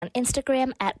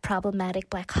Instagram at Problematic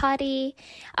Black Hottie.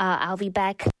 I'll be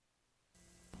back.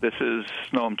 This is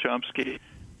Noam Chomsky.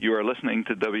 You are listening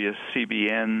to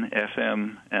WCBN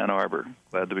FM Ann Arbor.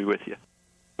 Glad to be with you.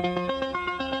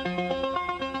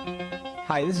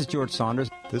 Hi, this is George Saunders.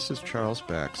 This is Charles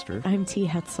Baxter. I'm T.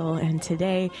 Hetzel, and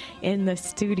today in the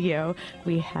studio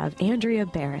we have Andrea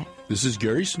Barrett. This is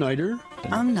Gary Snyder.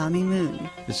 I'm Nami Moon.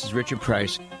 This is Richard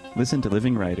Price. Listen to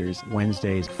Living Writers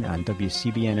Wednesdays on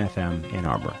WCBN FM Ann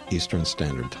Arbor. Eastern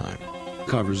Standard Time.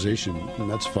 Conversation, and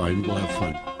that's fine. We'll have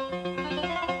fun.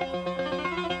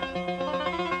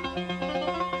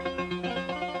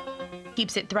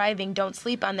 Keeps it thriving. Don't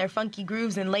sleep on their funky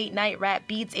grooves and late night rap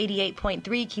beats.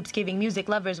 88.3 keeps giving music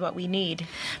lovers what we need.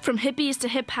 From hippies to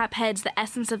hip-hop heads, the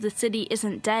essence of the city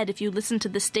isn't dead. If you listen to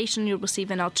the station, you'll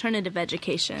receive an alternative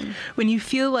education. When you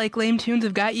feel like lame tunes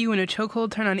have got you in a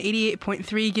chokehold, turn on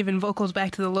 88.3, giving vocals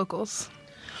back to the locals.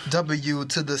 W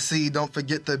to the C, don't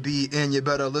forget the BN. You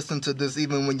better listen to this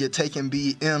even when you're taking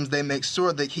BMs. They make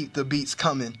sure they keep the beats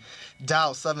coming.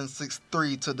 Dial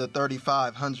 763 to the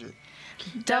 3500.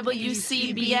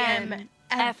 WCBN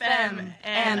FM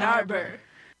Ann Arbor.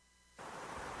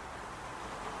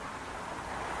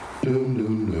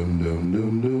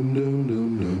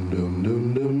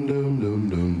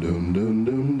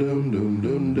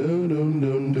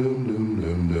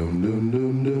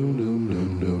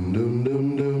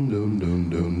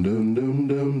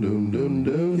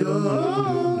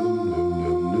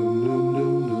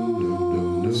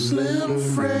 Slim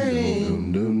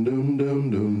frame,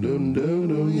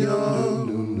 your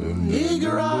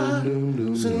eager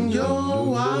eyes and your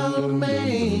wild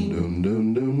mane.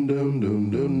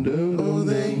 Oh,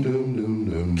 they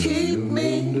keep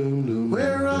me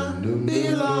where I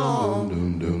belong.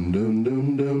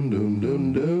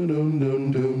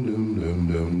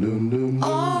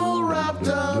 All wrapped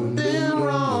up in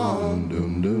wrong.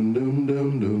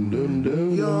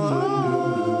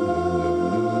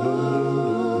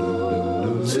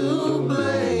 To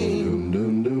blame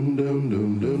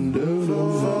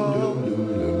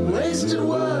for wasted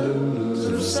words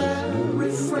of sad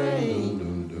refrain.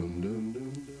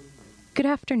 Good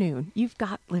afternoon. You've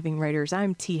got Living Writers.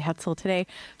 I'm T. Hetzel today.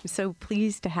 I'm so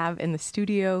pleased to have in the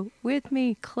studio with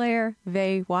me Claire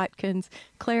Vay Watkins.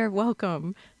 Claire,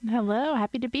 welcome. Hello.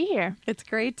 Happy to be here. It's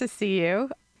great to see you.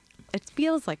 It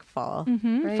feels like fall.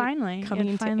 Mm-hmm, right? Finally. Coming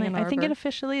into finally. Ann I think Arbor. it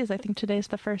officially is. I think today's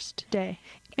the first day.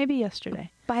 Maybe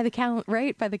yesterday. By the calendar,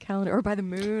 right? By the calendar, or by the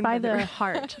moon. By the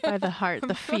heart. By the heart.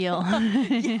 The feel.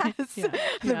 Yes. Yeah.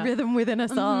 The rhythm within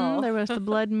us all. There was the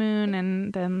blood moon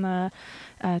and then the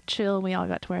chill. We all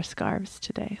got to wear scarves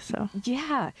today. So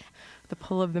yeah. The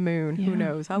pull of the moon. Yeah. Who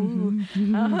knows?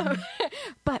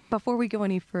 But before we go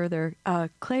any further,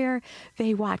 Claire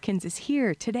Vay Watkins is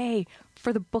here today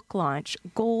for the book launch,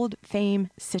 Gold Fame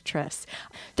Citrus.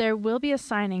 There will be a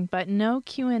signing, but no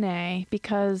Q&A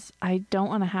because I don't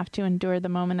want to have to endure the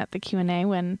moment at the Q&A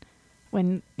when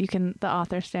you can, the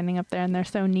author standing up there and they're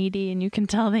so needy and you can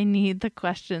tell they need the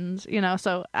questions,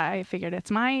 so I figured it's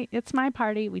my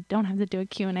party. We don't have to do a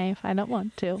Q&A if I don't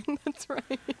want to. That's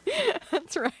right.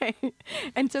 That's right.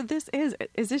 And so this is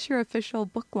this your official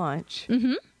book launch?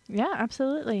 Mm-hmm. Yeah,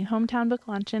 absolutely. Hometown book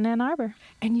launch in Ann Arbor.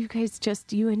 And you guys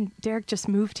you and Derek just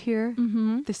moved here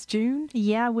this June?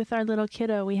 Yeah, with our little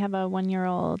kiddo. We have a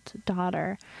 1-year-old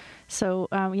daughter. So,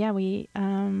 we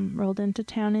rolled into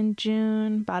town in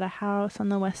June, bought a house on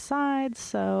the west side.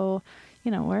 So,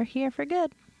 we're here for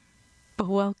good. But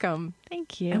welcome.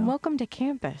 Thank you. And welcome to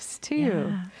campus, too.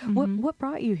 Yeah. Mm-hmm. What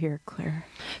brought you here, Claire?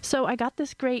 So I got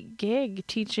this great gig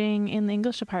teaching in the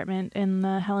English department in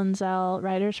the Helen Zell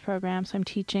Writers Program. So I'm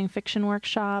teaching fiction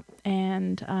workshop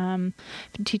and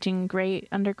teaching great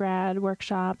undergrad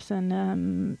workshops.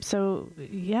 And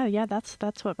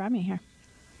that's what brought me here.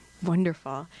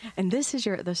 Wonderful. And this is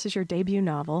your debut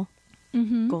novel.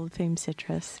 Mm-hmm. Gold Fame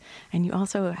Citrus, and you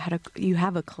also have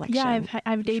a collection. Yeah,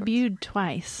 I've debuted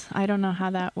twice. I don't know how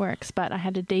that works, but I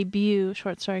had a debut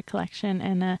short story collection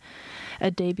and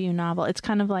a debut novel. It's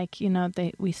kind of like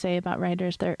we say about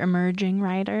writers, they're emerging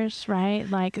writers, right?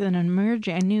 Like a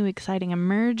new exciting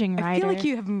emerging writer. I feel like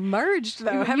you have merged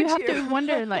though. You have to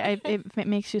wonder. Like it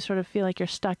makes you sort of feel like you're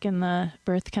stuck in the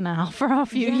birth canal for a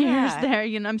few years there.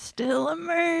 I'm still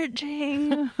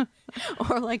emerging.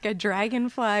 Or like a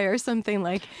dragonfly or something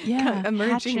like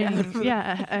emerging hatching,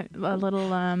 out of a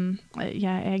little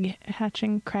egg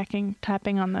hatching, cracking,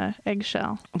 tapping on the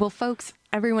eggshell. Well, folks,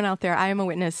 everyone out there, I am a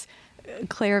witness.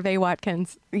 Claire Vay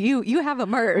Watkins, you have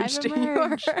emerged. I've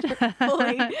emerged.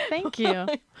 Thank you.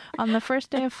 On the first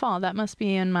day of fall, that must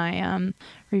be in my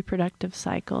reproductive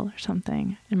cycle or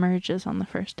something. Emerges on the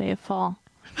first day of fall.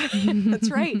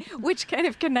 That's right. Which kind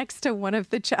of connects to one of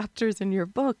the chapters in your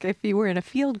book, if you were in a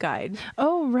field guide.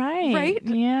 Oh, right. Right?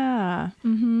 Yeah.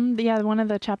 Yeah, one of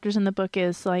the chapters in the book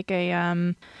is like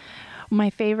my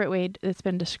favorite way it's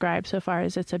been described so far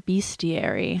is it's a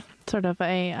bestiary, sort of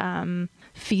a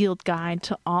field guide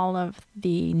to all of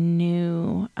the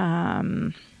new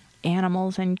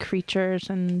animals and creatures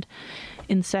and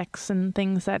insects and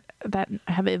things that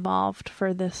have evolved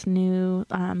for this new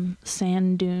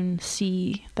sand dune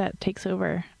sea that takes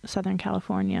over Southern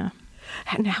California.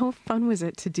 And how fun was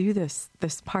it to do this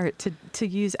part, to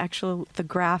use the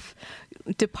graph,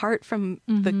 depart from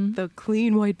the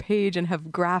clean white page and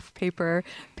have graph paper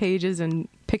pages and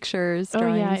pictures,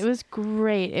 drawings? Oh yeah, it was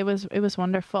great. It was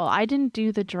wonderful. I didn't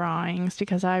do the drawings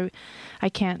because I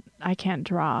can't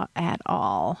draw at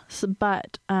all.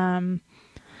 But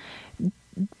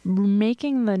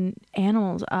making the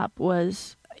animals up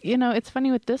was, it's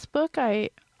funny with this book.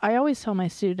 I always tell my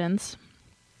students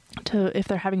to, if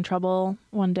they're having trouble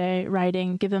one day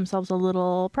writing, give themselves a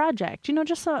little project,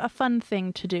 just a fun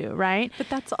thing to do, right? But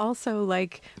that's also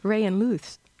like Ray and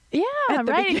Luth. Yeah,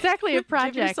 right, exactly, a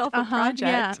project. Give yourself a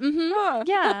project.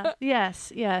 Yeah, yeah,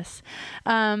 yes.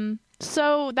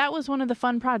 So that was one of the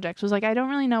fun projects, was like, I don't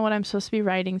really know what I'm supposed to be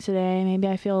writing today. Maybe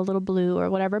I feel a little blue or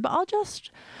whatever, but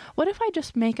what if I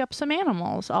just make up some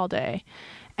animals all day?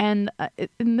 And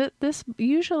this,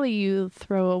 usually you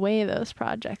throw away those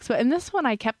projects. But in this one,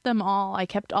 I kept them all. I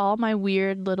kept all my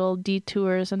weird little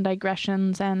detours and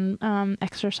digressions and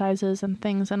exercises and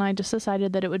things. And I just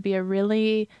decided that it would be a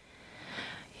really,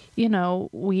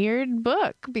 weird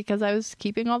book because I was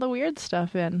keeping all the weird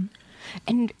stuff in.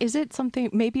 And is it something,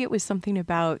 maybe it was something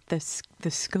about the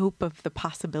scope of the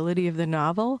possibility of the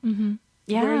novel? Mm-hmm.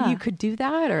 Yeah. Where you could do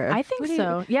that? Or I think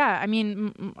so. Yeah. I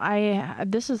mean,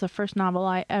 this is the first novel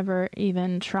I ever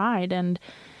even tried. And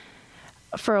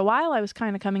for a while, I was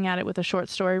kind of coming at it with a short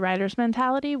story writer's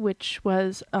mentality, which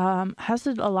was has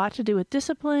a lot to do with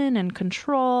discipline and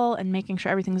control and making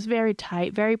sure everything's very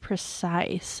tight, very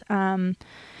precise.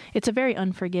 It's a very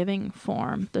unforgiving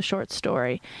form, the short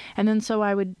story. And then so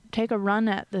I would take a run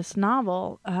at this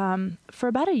novel. For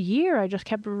about a year, I just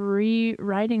kept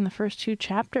rewriting the first 2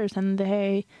 chapters, and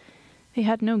they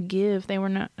had no give. They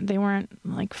weren't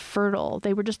like fertile.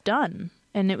 They were just done.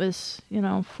 And it was,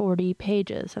 40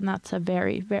 pages, and that's a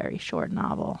very, very short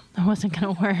novel. It wasn't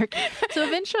going to work. So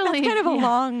eventually... That's kind of a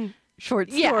long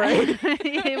short story. Yeah.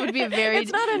 It would be a very...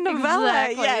 It's not a novella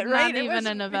yet, right? Not even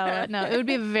a novella. No, it would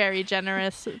be a very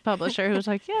generous publisher who's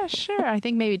like, yeah, sure. I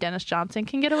think maybe Dennis Johnson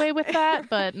can get away with that,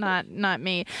 but not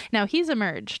me. Now, he's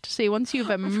emerged. See, once you've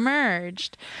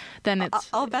emerged, then it's...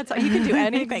 that's you can do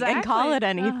anything exactly. And call it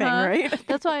anything, right?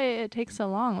 That's why it takes so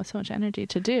long with so much energy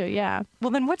to do, yeah. Well,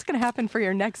 then what's going to happen for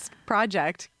your next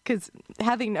project? Because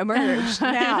having emerged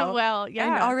now, well,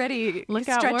 yeah, and already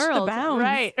stretched the bounds.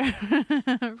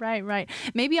 Right.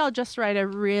 Maybe I'll just write a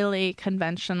really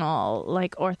conventional,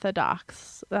 like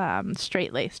orthodox,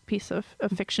 straight-laced piece of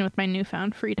fiction with my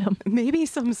newfound freedom. Maybe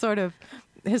some sort of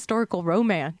historical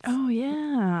romance. Oh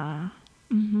yeah,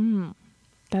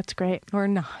 that's great. Or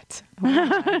not.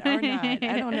 I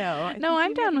don't know. No,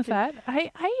 I'm down with that.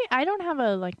 I don't have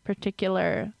a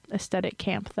particular aesthetic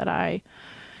camp that I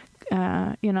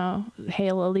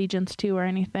hail allegiance to or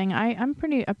anything. I'm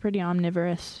a pretty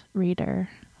omnivorous reader.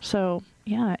 So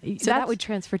yeah. So that would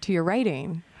transfer to your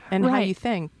writing and how you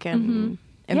think and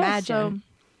imagine. Yeah, so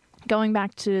going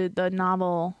back to the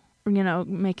novel,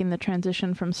 making the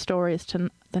transition from stories to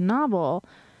the novel,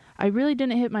 I really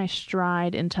didn't hit my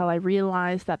stride until I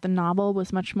realized that the novel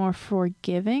was much more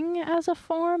forgiving as a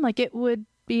form. Like, it would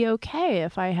be okay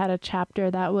if I had a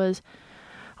chapter that was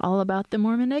all about the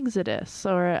Mormon Exodus,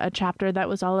 or a chapter that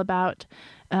was all about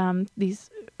these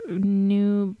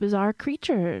new bizarre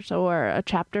creatures, or a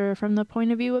chapter from the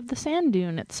point of view of the sand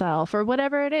dune itself, or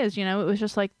whatever it is. It was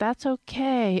just like, that's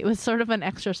okay. It was sort of an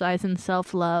exercise in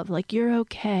self-love. Like, you're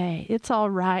okay. It's all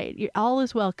right. All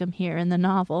is welcome here in the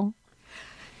novel.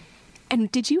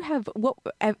 And did you have what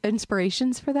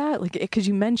inspirations for that? Like, because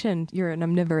you mentioned you're an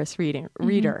omnivorous reader.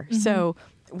 Mm-hmm. So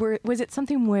was it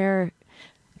something where...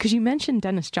 Because you mentioned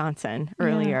Dennis Johnson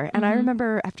earlier, and I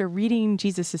remember after reading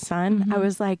Jesus' Son, I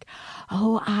was like,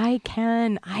 "Oh, I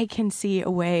can see a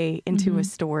way into a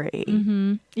story."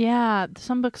 Mm-hmm. Yeah,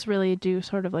 some books really do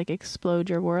sort of like explode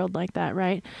your world like that,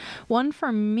 right? One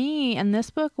for me, and this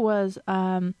book was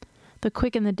 "The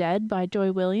Quick and the Dead" by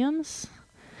Joy Williams.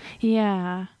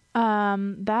 Yeah,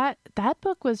 that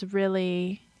book was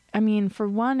really. I mean, for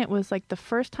one, it was like the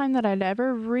first time that I'd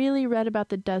ever really read about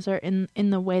the desert in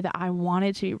the way that I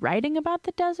wanted to be writing about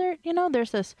the desert.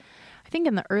 There's this, I think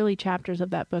in the early chapters of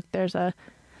that book, there's a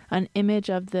an image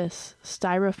of this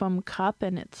styrofoam cup,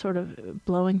 and it's sort of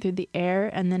blowing through the air,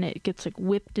 and then it gets like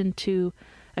whipped into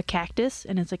a cactus,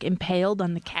 and it's like impaled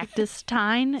on the cactus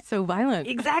tine. So violent.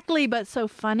 Exactly, but so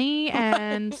funny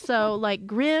and so like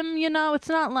grim, you know. It's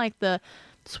not like the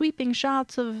sweeping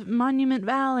shots of Monument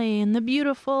Valley and the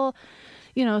beautiful,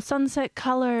 you know, sunset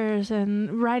colors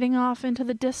and riding off into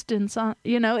the distance.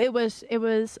 You know, it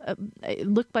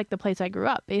looked like the place I grew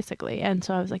up, basically. And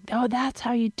so I was like, oh, that's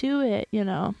how you do it, you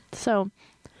know. So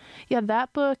yeah,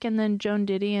 that book, and then Joan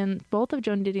Didion, both of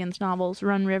Joan Didion's novels,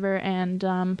 Run River and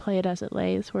Play It As It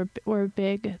Lays, were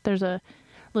big. There's a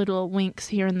little winks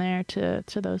here and there to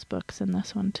those books in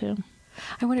this one too.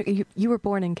 I wonder, you were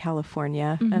born in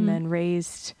California and then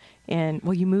raised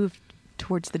you moved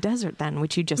towards the desert then,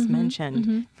 which you just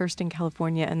mentioned, first in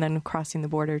California and then crossing the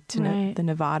border to the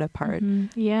Nevada part.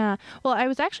 Yeah. Well, I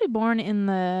was actually born in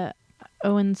the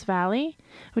Owens Valley,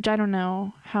 which I don't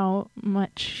know how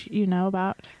much you know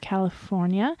about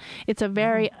California. It's a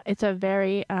very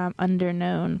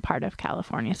underknown part of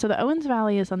California. So the Owens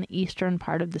Valley is on the eastern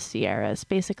part of the Sierras,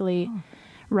 basically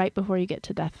right before you get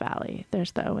to Death Valley.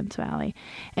 There's the Owens Valley.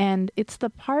 And it's the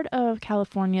part of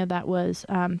California that was,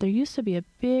 there used to be a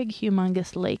big,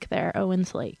 humongous lake there,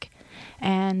 Owens Lake.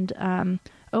 And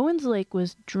Owens Lake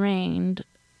was drained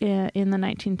in the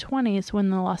 1920s when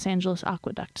the Los Angeles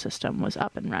aqueduct system was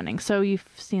up and running. So you've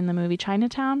seen the movie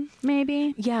Chinatown,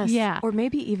 maybe? Yes. Yeah. Or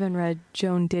maybe even read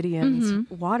Joan Didion's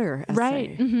Water essay.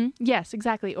 Right. Yes,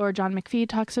 exactly. Or John McPhee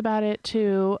talks about it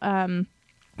too.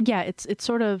 Yeah, it's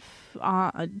sort of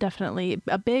definitely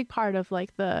a big part of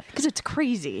like the... Because it's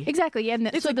crazy. Exactly. Yeah, and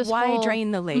it's so like why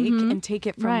drain the lake and take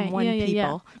it from one people?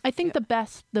 Yeah. I think the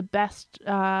best book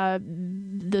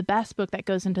that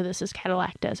goes into this is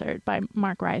Cadillac Desert by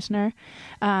Mark Reisner.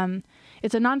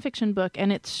 It's a nonfiction book,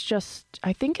 and it's just,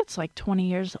 I think it's like 20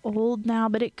 years old now,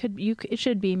 but it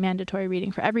should be mandatory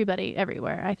reading for everybody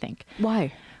everywhere, I think.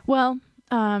 Why? Well,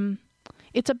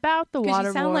 it's about the water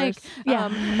you sound wars.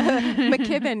 Like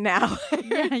McKibben now.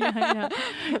 yeah.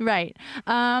 Right.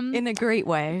 In a great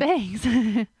way. Thanks.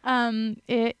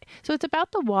 So it's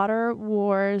about the water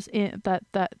wars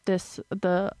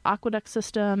the aqueduct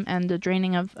system and the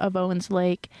draining of Owens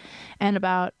Lake, and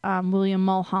about William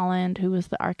Mulholland, who was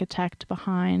the architect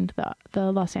behind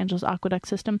the Los Angeles aqueduct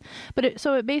system. But it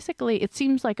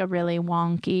seems like a really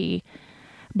wonky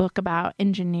book about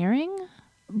engineering,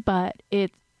 but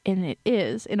it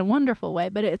is in a wonderful way,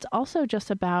 but it's also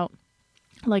just about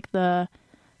like the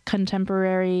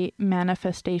contemporary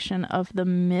manifestation of the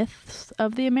myths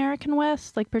of the American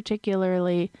West, like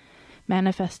particularly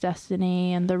Manifest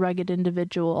Destiny and the rugged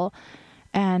individual,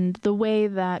 and the way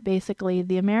that basically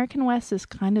the American West is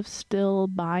kind of still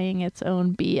buying its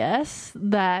own BS.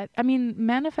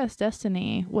 Manifest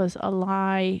Destiny was a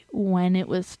lie when it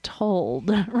was told,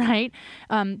 right?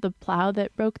 The plow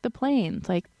that broke the plains,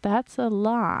 like that's a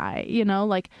lie, you know,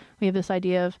 like we have this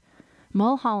idea of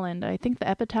Mulholland. I think the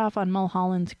epitaph on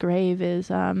Mulholland's grave is,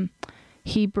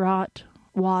 he brought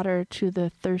water to the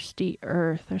thirsty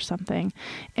earth or something,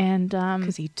 and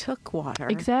because he took water.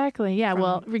 Exactly. Yeah.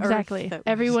 Well, exactly.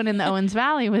 Everyone in the Owens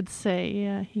Valley would say,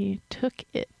 yeah, he took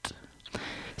it.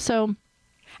 So,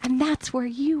 and that's where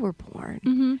you were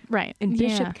born, right? In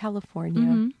Bishop,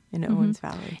 California, in Owens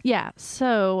Valley. Yeah.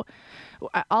 So,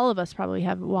 all of us probably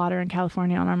have water in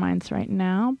California on our minds right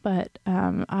now, but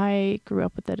I grew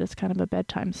up with it as kind of a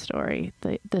bedtime story.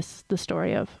 The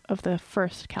story of the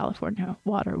first California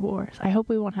water wars. I hope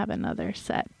we won't have another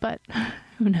set, but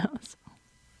who knows?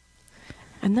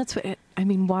 And that's what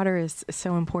water is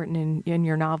so important in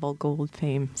your novel, Gold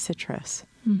Fame Citrus.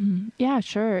 Yeah,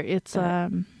 sure. It's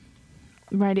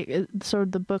right. So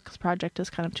the book's project is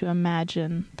kind of to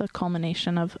imagine the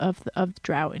culmination of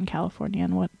drought in California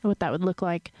and what that would look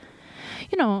like,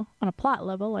 you know, on a plot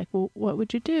level, like, well, what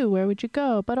would you do? Where would you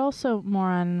go? But also more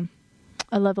on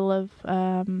a level of,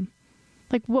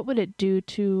 like, what would it do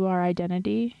to our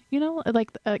identity? You know,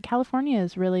 like California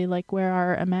is really like where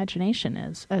our imagination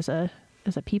is as a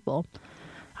people,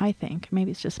 I think.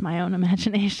 Maybe it's just my own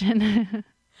imagination.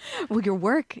 Well, your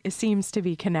work seems to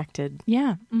be connected.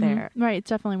 Yeah, there, right. It's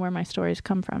definitely where my stories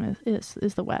come from. Is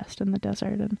the West and the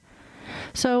desert, and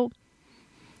so.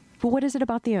 But what is it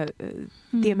about the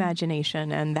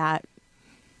imagination and that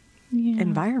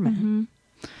environment?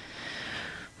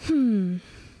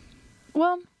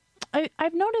 Well,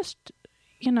 I've noticed,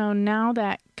 you know, now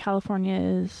that California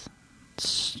is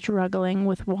struggling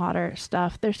with water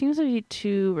stuff, there seems to be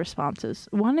two responses.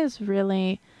 One is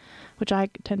really, which I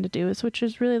tend to do, which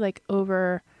is really like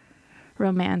over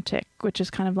romantic, which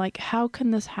is kind of like, how can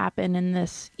this happen in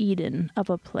this Eden of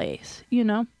a place? You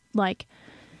know, like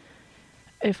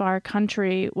if our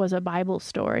country was a Bible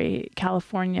story,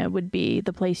 California would be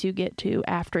the place you get to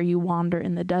after you wander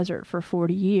in the desert for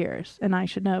 40 years. And I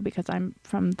should know because I'm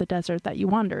from the desert that you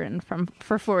wander in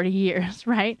for 40 years,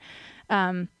 right?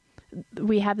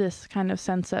 We have this kind of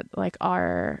sense that like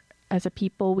as a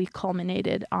people, we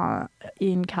culminated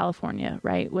in California,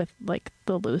 right? With like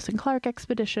the Lewis and Clark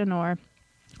expedition or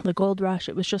the gold rush.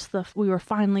 It was just we were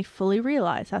finally fully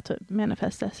realized. That's what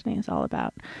Manifest Destiny is all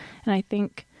about. And I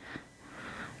think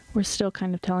we're still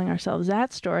kind of telling ourselves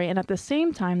that story. And at the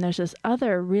same time, there's this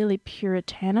other really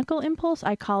puritanical impulse.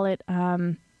 I call it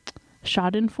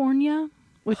Schadenfreude,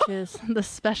 which is the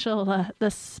special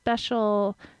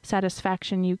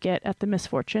satisfaction you get at the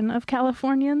misfortune of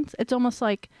Californians. It's almost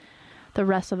like the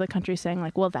rest of the country saying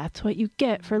like, well, that's what you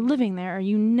get for living there, or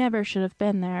you never should have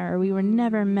been there, or we were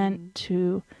never meant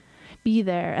to be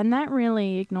there. And that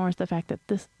really ignores the fact that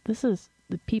this is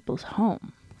the people's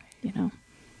home, you know.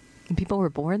 And people were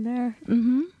born there.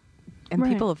 Mm-hmm. And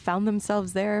right. people have found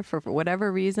themselves there for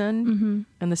whatever reason. Mm-hmm.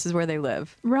 And this is where they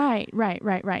live. Right.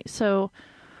 So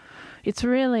it's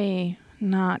really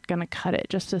not going to cut it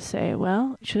just to say,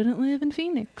 well, shouldn't live in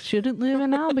Phoenix, shouldn't live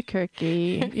in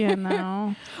Albuquerque, you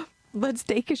know. Let's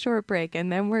take a short break,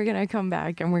 and then we're going to come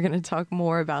back, and we're going to talk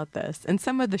more about this and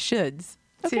some of the shoulds,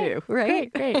 too,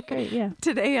 right? Great, yeah.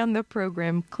 Today on the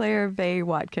program, Claire Vaye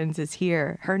Watkins is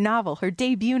here. Her novel, her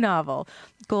debut novel,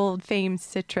 Gold Famed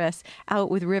Citrus,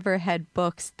 out with Riverhead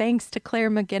Books. Thanks to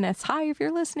Claire McGinnis. Hi, if you're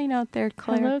listening out there,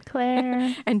 Claire. Hello,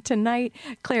 Claire. And tonight,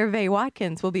 Claire Vaye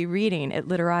Watkins will be reading at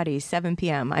Literati, 7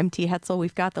 p.m. I'm T. Hetzel.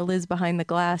 We've got the Liz behind the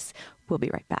glass. We'll be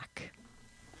right back.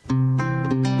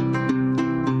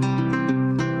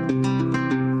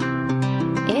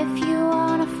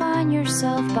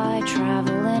 Yourself by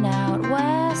traveling out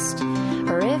west,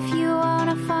 or if you want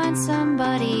to find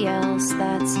somebody else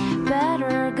that's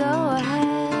better, go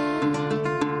ahead.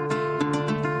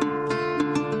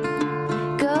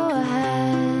 Go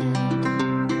ahead.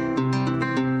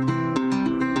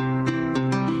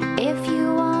 If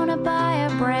you want to buy a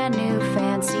brand new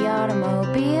fancy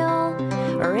automobile,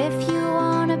 or if you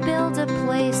want to build a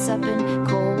place up in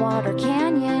Coldwater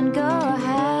Canyon, go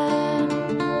ahead.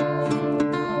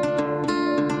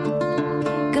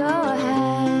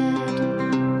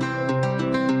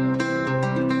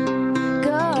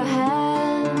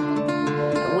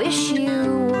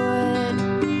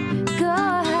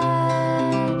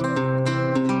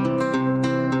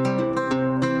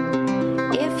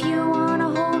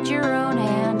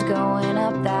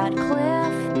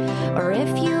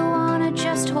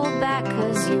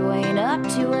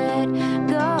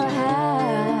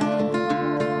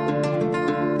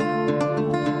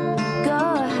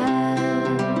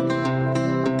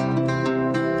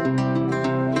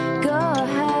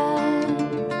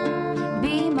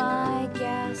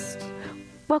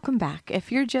 Welcome back.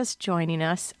 If you're just joining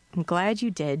us, I'm glad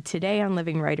you did. Today on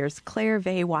Living Writers, Claire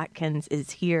Vaye Watkins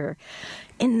is here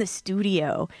in the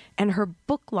studio, and her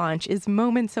book launch is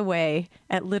moments away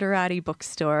at Literati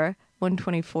Bookstore,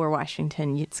 124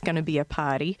 Washington. It's going to be a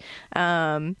party.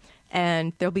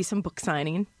 And there'll be some book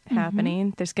signing happening.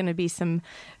 Mm-hmm. There's going to be some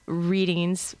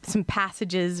readings, some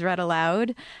passages read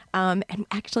aloud. And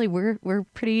actually, we're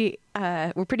pretty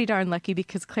darn lucky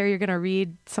because Claire, you're going to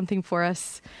read something for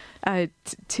us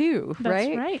too, right?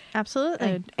 That's right.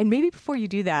 Absolutely. And maybe before you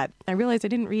do that, I realize I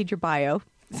didn't read your bio,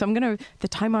 so I'm going to the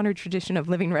time-honored tradition of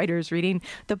Living Writers reading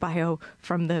the bio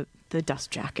from the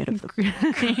dust jacket of the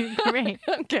Great.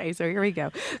 Okay, so here we go.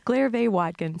 Claire Vaye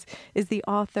Watkins is the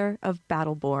author of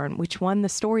Battleborn, which won the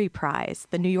Story Prize,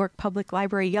 the New York Public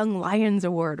Library Young Lions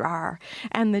Award,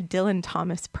 and the Dylan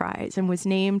Thomas Prize, and was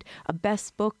named a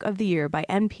Best Book of the Year by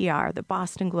NPR, the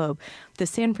Boston Globe, the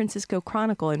San Francisco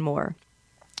Chronicle, and more.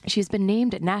 She's been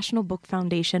named a National Book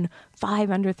Foundation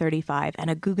 5 Under 35 and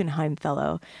a Guggenheim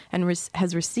Fellow, and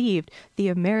has received the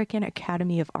American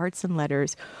Academy of Arts and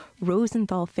Letters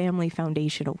Rosenthal Family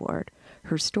Foundation Award.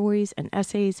 Her stories and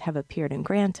essays have appeared in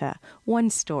Granta,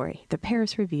 One Story, The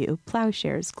Paris Review,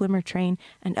 Plowshares, Glimmer Train,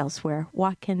 and elsewhere.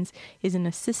 Watkins is an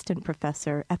assistant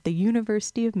professor at the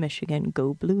University of Michigan,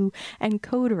 Go Blue, and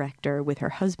co-director with her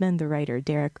husband, the writer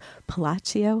Derek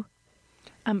Palacio.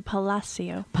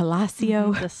 Palacio.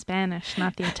 Palacio. The Spanish,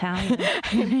 not the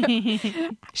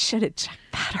Italian. Should have checked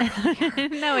that earlier.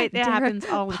 No, it happens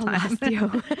all the time.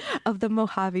 Palacio of the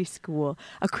Mojave School,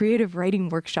 a creative writing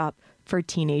workshop for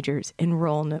teenagers in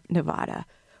rural Nevada,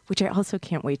 which I also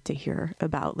can't wait to hear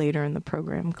about later in the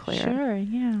program, Claire. Sure,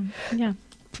 yeah.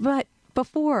 But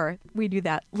before we do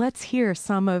that, let's hear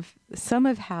some of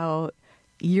how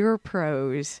your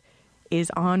prose is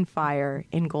on fire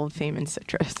in Gold, Fame, and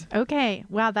Citrus. Okay.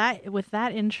 Wow, with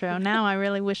that intro, now I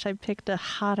really wish I picked a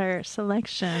hotter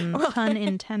selection, pun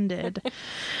intended.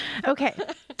 Okay.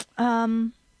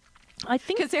 I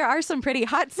think because there are some pretty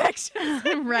hot sections.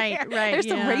 right. There's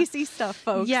some racy stuff,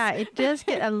 folks. Yeah, it does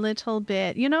get a little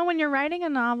bit. You know, when you're writing a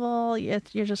novel,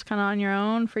 you're just kind of on your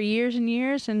own for years and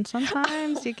years, and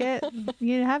sometimes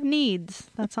you have needs.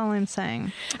 That's all I'm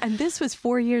saying. And this was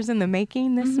 4 years in the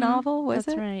making. This novel, was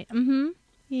That's it? That's right. Mm-hmm.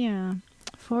 Yeah,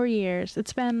 4 years.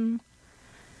 It's been.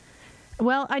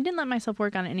 Well, I didn't let myself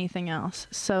work on anything else,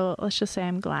 so let's just say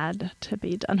I'm glad to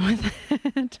be done with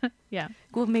it. Yeah.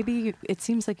 Well, maybe it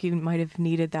seems like you might have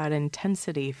needed that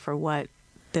intensity for what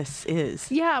this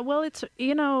is. Yeah, well, it's,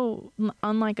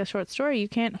 unlike a short story, you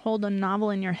can't hold a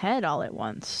novel in your head all at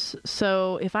once.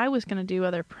 So if I was going to do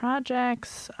other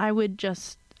projects, I would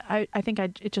just, I think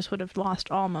it just would have lost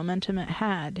all momentum it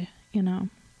had,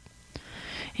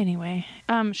 Anyway,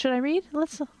 should I read?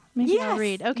 Maybe I'll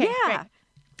read. Okay, yeah. Great.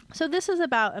 So this is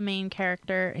about a main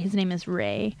character. His name is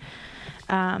Ray,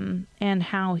 and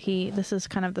this is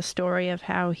kind of the story of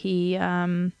how he,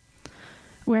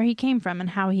 where he came from and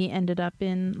how he ended up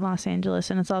in Los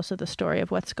Angeles. And it's also the story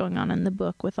of what's going on in the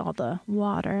book with all the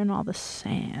water and all the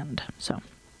sand. So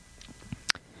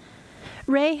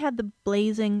Ray had the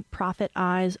blazing prophet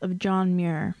eyes of John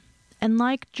Muir. And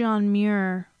like John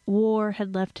Muir, war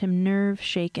had left him nerve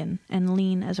shaken and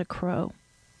lean as a crow.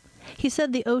 He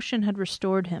said the ocean had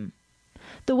restored him.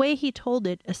 The way he told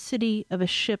it, a city of a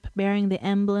ship bearing the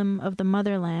emblem of the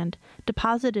motherland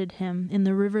deposited him in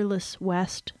the riverless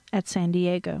West at San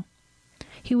Diego.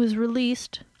 He was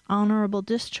released, honorable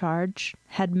discharge,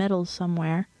 had medals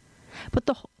somewhere, but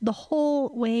the whole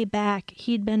way back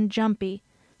he'd been jumpy,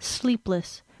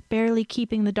 sleepless, barely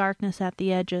keeping the darkness at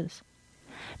the edges.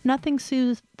 Nothing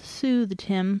soothed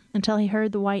him until he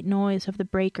heard the white noise of the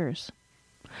breakers.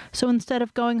 So instead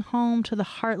of going home to the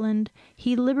heartland,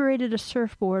 he liberated a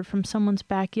surfboard from someone's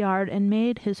backyard and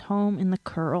made his home in the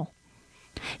Curl.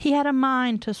 He had a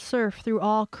mind to surf through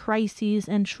all crises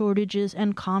and shortages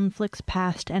and conflicts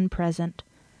past and present.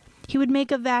 He would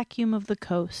make a vacuum of the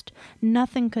coast.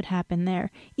 Nothing could happen there,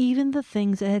 even the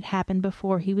things that had happened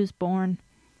before he was born.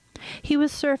 He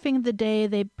was surfing the day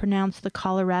they pronounced the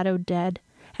Colorado dead,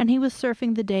 and he was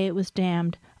surfing the day it was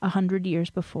dammed 100 years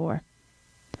before.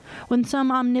 When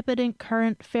some omnipotent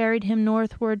current ferried him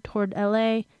northward toward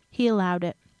L.A., he allowed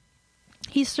it.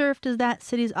 He surfed as that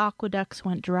city's aqueducts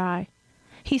went dry.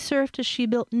 He surfed as she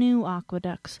built new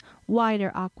aqueducts,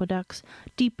 wider aqueducts,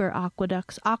 deeper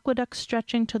aqueducts, aqueducts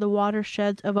stretching to the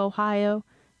watersheds of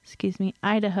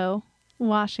Idaho,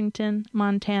 Washington,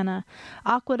 Montana,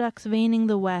 aqueducts veining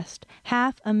the West,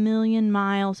 500,000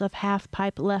 miles of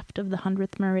half-pipe left of the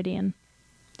 100th meridian.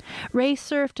 Ray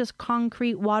surfed as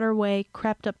concrete waterway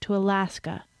crept up to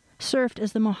Alaska, surfed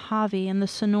as the Mojave and the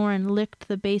Sonoran licked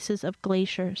the bases of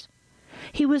glaciers.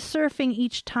 He was surfing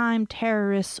each time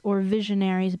terrorists or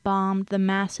visionaries bombed the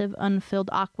massive unfilled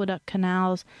aqueduct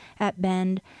canals at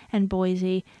Bend and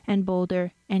Boise and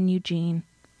Boulder and Eugene.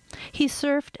 He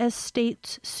surfed as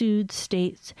states sued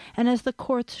states and as the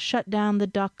courts shut down the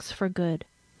ducks for good.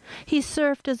 He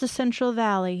surfed as the Central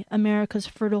Valley, America's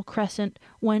Fertile Crescent,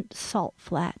 went salt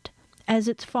flat, as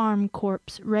its farm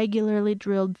corpse regularly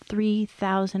drilled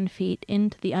 3,000 feet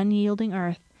into the unyielding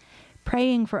earth,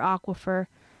 praying for aquifer,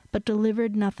 but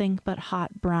delivered nothing but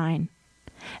hot brine.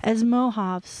 As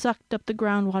Mojave sucked up the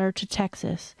groundwater to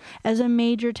Texas, as a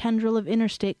major tendril of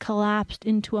interstate collapsed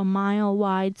into a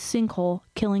mile-wide sinkhole,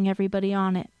 killing everybody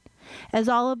on it. As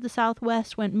all of the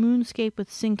Southwest went moonscape with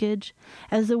sinkage,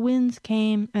 as the winds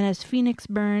came, and as Phoenix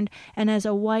burned, and as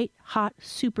a white-hot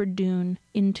super dune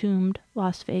entombed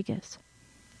Las Vegas.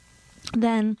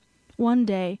 Then, one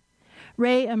day,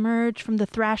 Ray emerged from the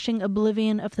thrashing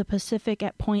oblivion of the Pacific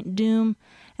at Point Doom,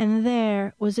 and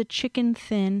there was a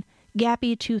chicken-thin,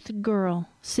 gappy-toothed girl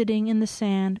sitting in the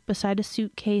sand beside a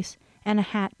suitcase and a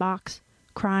hat box,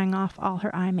 crying off all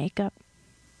her eye makeup.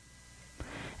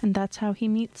 And that's how he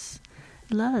meets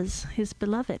Luz, his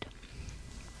beloved.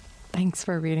 Thanks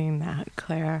for reading that,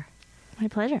 Claire. My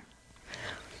pleasure.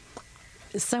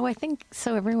 So I think,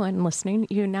 everyone listening,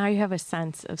 you have a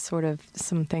sense of sort of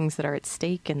some things that are at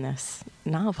stake in this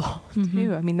novel,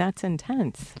 too. I mean, that's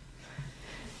intense.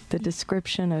 The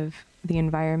description of the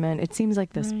environment. It seems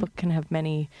like this book can have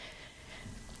many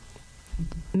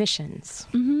missions.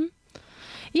 Mm-hmm.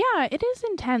 Yeah, it is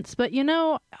intense, but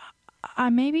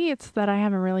maybe it's that I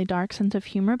have a really dark sense of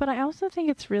humor, but I also think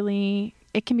it's really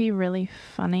it can be a really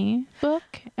funny book,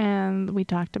 and we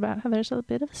talked about how there's a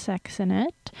bit of sex in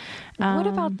it. What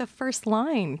about the first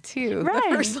line, too? Right.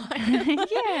 The first line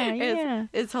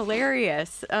It's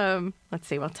hilarious. Let's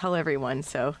see, we'll tell everyone,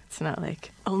 so it's not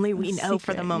like only we know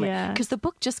for the moment. Because the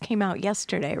book just came out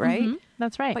yesterday, right? Mm-hmm.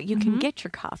 That's right. But you can get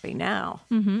your copy now.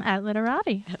 Mm-hmm. At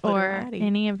Literati. Or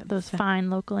any of those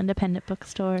fine local independent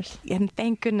bookstores. And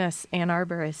thank goodness Ann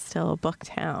Arbor is still a book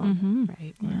town,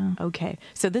 right? Yeah. Okay,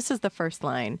 so this is the first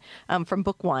line from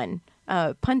book 1.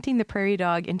 Punting the prairie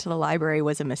dog into the library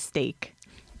was a mistake.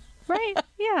 Right.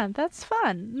 Yeah, that's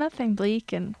fun. Nothing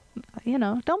bleak. And,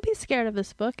 don't be scared of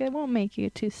this book. It won't make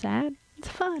you too sad. It's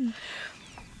fun.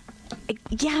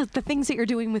 Yeah, the things that you're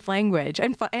doing with language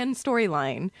and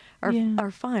storyline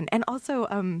are fun. And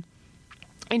also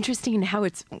interesting how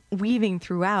it's weaving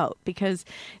throughout, because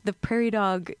the prairie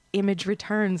dog image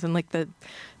returns in the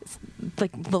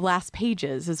last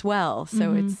pages as well.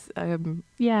 So it's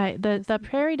the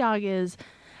prairie dog is,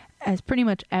 as pretty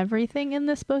much everything in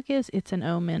this book is, it's an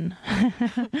omen.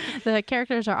 The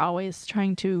characters are always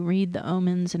trying to read the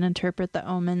omens and interpret the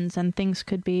omens, and things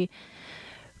could be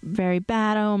very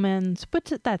bad omens,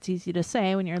 but that's easy to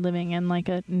say when you're living in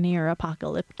a near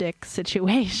apocalyptic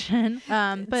situation.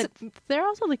 But they're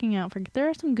also looking out there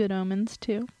are some good omens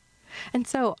too. And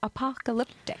so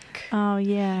apocalyptic. Oh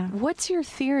yeah. What's your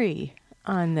theory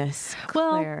on this,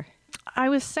 Claire? Well, I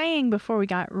was saying before we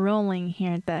got rolling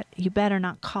here that you better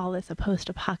not call this a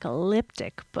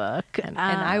post-apocalyptic book. And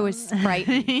I was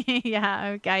frightened.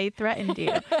 Yeah, I threatened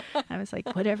you. I was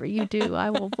like, whatever you do, I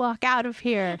will walk out of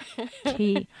here.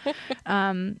 Well,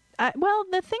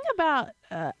 the thing about,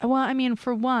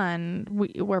 for one,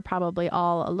 we're probably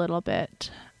all a little bit,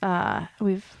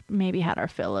 we've maybe had our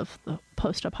fill of the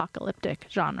post-apocalyptic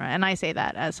genre. And I say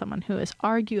that as someone who has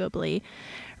arguably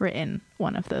written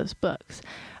one of those books.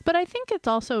 But I think it's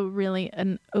also really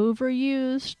an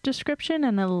overused description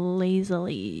and a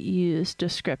lazily used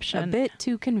description. A bit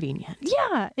too convenient.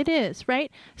 Yeah, it is,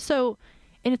 right? So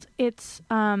it's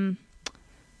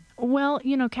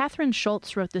Catherine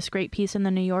Schultz wrote this great piece in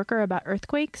The New Yorker about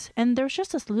earthquakes, and there's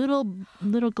just this little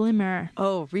glimmer.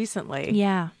 Oh, recently.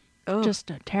 Yeah. Oh. Just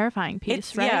a terrifying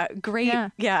piece, right? Yeah, great.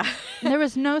 Yeah. There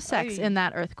was no sex in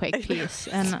that earthquake piece,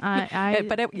 and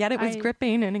it was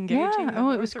gripping and engaging. Yeah. Oh,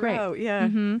 it was great. Yeah.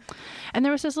 Mm-hmm. And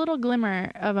there was this little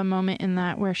glimmer of a moment in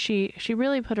that where she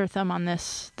really put her thumb on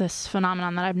this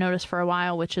phenomenon that I've noticed for a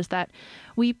while, which is that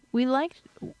we like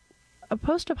a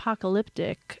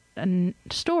post-apocalyptic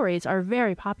stories are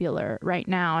very popular right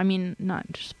now. I mean,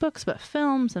 not just books, but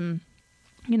films and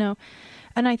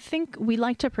And I think we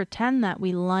like to pretend that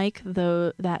we like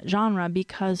that genre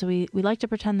because we like to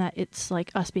pretend that it's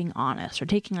like us being honest or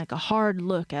taking a hard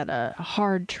look at a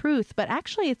hard truth, but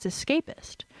actually it's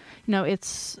escapist.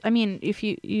 If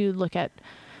you look at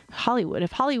Hollywood,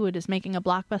 if Hollywood is making a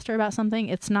blockbuster about something,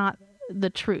 it's not the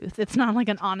truth. It's not like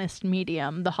an honest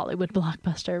medium, the Hollywood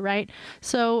blockbuster, right?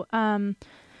 So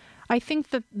I think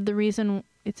that the reason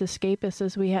it's escapist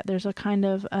is there's a kind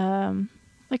of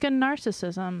like a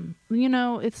narcissism,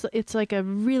 it's like a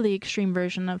really extreme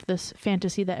version of this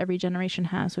fantasy that every generation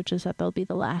has, which is that they'll be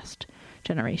the last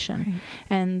generation. Right.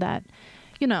 And that,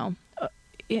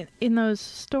 in those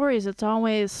stories, it's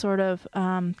always sort of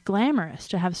glamorous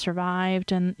to have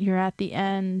survived and you're at the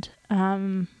end.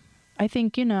 I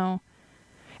think, and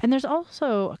there's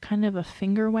also a kind of a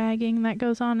finger wagging that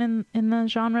goes on in the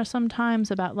genre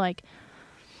sometimes about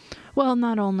well,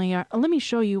 not only let me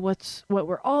show you what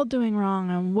we're all doing wrong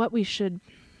and what we should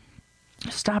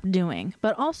stop doing,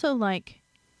 but also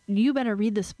you better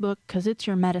read this book because it's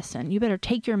your medicine. You better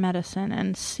take your medicine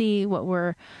and see what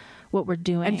we're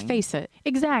doing and face it.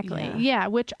 Exactly. Yeah.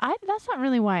 Which that's not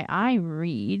really why I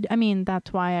read. I mean,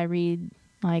 that's why I read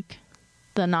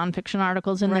the nonfiction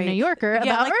articles in the New Yorker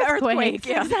about earthquakes.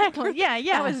 Yeah. Exactly. Yeah.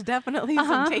 That was definitely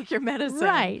some take your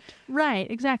medicine. Right.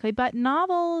 Exactly. But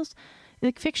novels.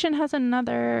 Fiction has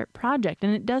another project,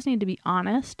 and it does need to be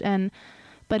honest,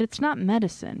 but it's not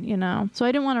medicine, So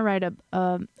I didn't want to write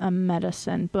a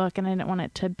medicine book, and I didn't want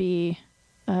it to be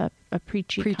a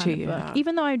preachy kind of book.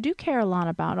 Even though I do care a lot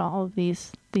about all of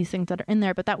these things that are in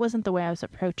there, but that wasn't the way I was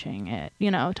approaching it.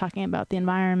 Talking about the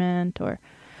environment or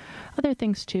other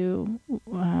things too,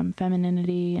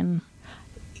 femininity and.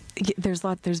 There's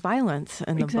violence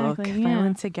in the book. Yeah.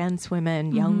 Violence against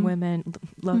women, young women.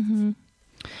 Mm-hmm.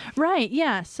 Right.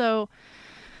 Yeah. So,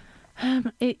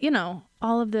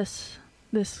 all of this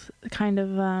kind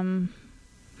of,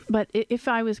 but if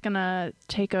I was going to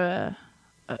take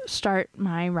start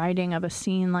my writing of a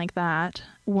scene like that,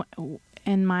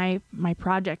 and my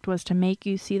project was to make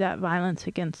you see that violence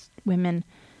against women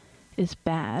is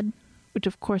bad, which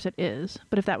of course it is.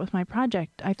 But if that was my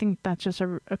project, I think that's just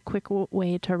a quick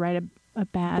way to write a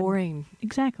bad... Boring.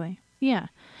 Exactly. Yeah.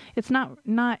 It's not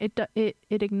it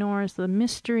ignores the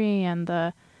mystery and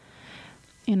the,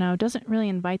 doesn't really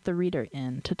invite the reader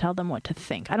in to tell them what to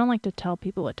think. I don't like to tell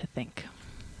people what to think.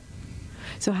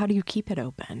 So how do you keep it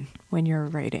open when you're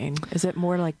writing? Is it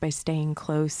more like by staying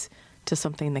close to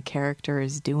something the character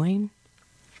is doing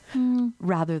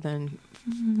rather than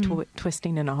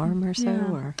twisting an arm or so?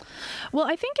 Yeah. Or? Well,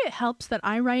 I think it helps that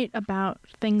I write about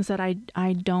things that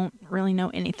I don't really know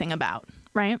anything about,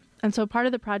 right? And so part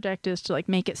of the project is to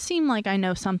make it seem like I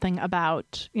know something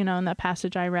about, in that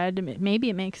passage I read, maybe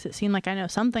it makes it seem like I know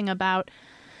something about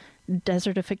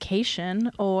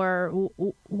desertification or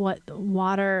what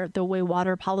the way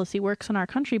water policy works in our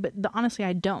country, but honestly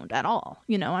I don't at all.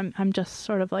 I'm just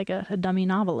sort of like a dummy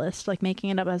novelist, making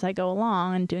it up as I go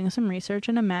along and doing some research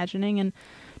and imagining and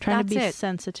trying to be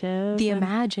sensitive. The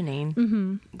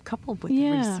imagining coupled with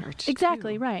the research.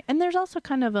 Exactly, right. And there's also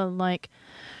kind of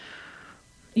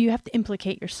you have to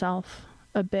implicate yourself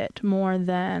a bit more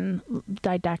than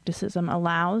didacticism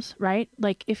allows, right?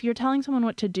 If you're telling someone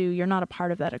what to do, you're not a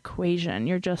part of that equation.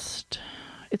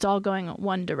 It's all going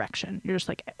one direction. You're just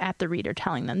at the reader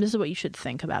telling them, this is what you should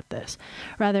think about this,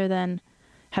 rather than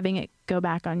having it go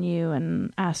back on you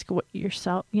and ask what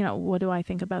yourself, what do I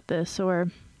think about this? Or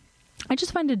I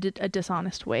just find it a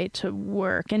dishonest way to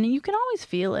work. And you can always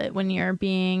feel it when you're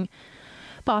being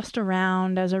bossed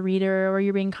around as a reader or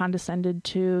you're being condescended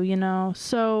to,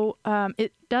 So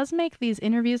it does make these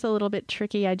interviews a little bit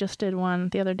tricky. I just did one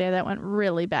the other day that went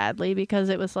really badly because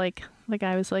it was the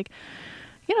guy was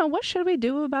what should we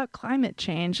do about climate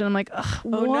change? And I'm like, ugh,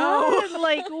 what? No.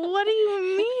 What do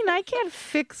you mean? I can't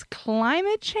fix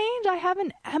climate change. I have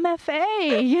an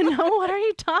MFA. What are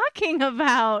you talking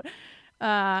about?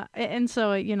 And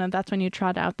so, that's when you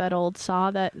trot out that old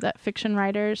saw that fiction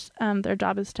writers, their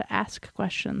job is to ask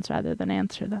questions rather than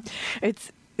answer them.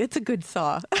 It's a good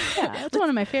saw. Yeah, it's one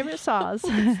of my favorite saws.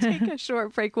 Let's take a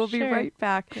short break. We'll be right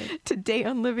back. Good. Today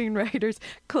on Living Writers,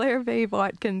 Claire Vaye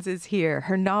Watkins is here.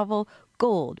 Her novel,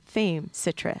 Gold, Fame,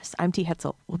 Citrus. I'm T.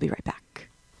 Hetzel. We'll be right back.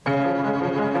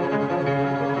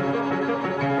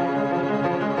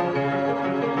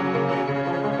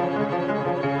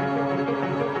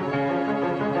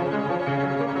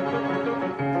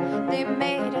 They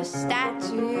made a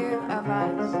statue of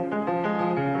us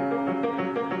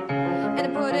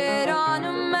and put it on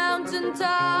a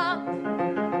mountaintop.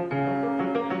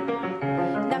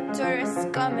 Now tourists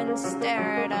come and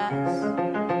stare at us,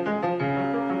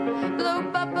 blow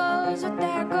bubbles with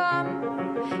their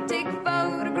gum, take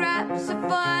photographs of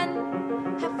fun,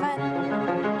 have fun.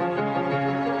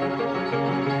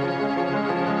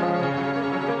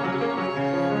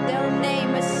 They'll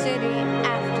name a city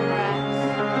after us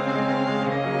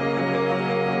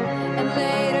and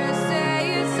later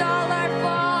say it's all our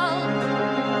fault.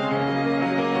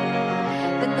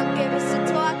 Then they'll give us a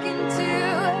talking to,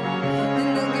 then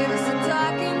they'll give us a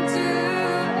talking to,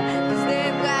 'cause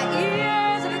they've got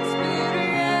years of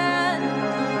experience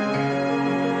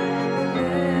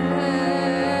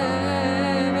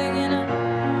living in a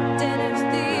den of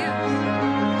thieves,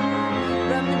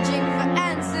 rummaging for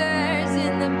answers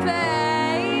in the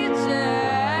pages,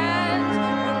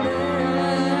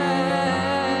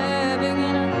 living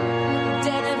in a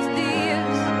den of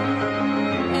thieves,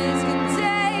 and it's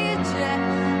contagious,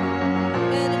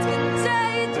 and it's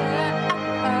contagious,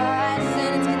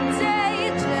 and it's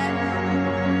contagious, and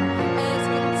it's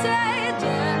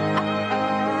contagious.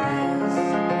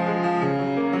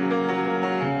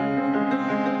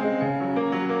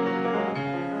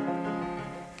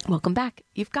 Welcome back.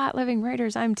 You've got Living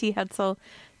Writers. I'm T. Hetzel.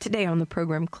 Today on the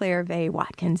program, Claire Vaye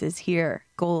Watkins is here.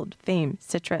 Gold, Fame,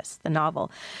 Citrus, the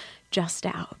novel, just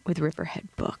out with Riverhead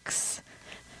Books.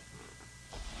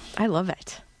 I love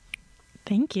it.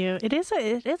 Thank you. It is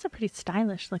a pretty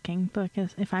stylish looking book,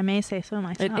 if I may say so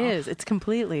myself. It is. It's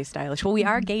completely stylish. Well, we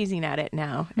are gazing at it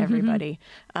now, everybody.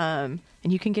 And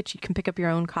you can pick up your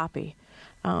own copy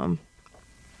at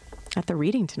the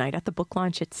reading tonight, at the book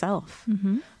launch itself.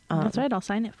 Mm-hmm. That's right. I'll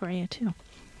sign it for you too.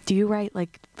 Do you write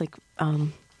like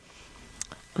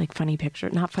funny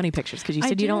pictures? Not funny pictures, because you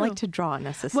said you don't like to draw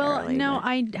necessarily. Well, no,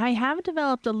 I have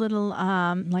developed a little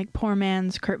poor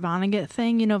man's Kurt Vonnegut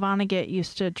thing. Vonnegut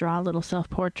used to draw little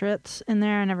self-portraits in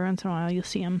there, and every once in a while you'll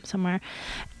see them somewhere.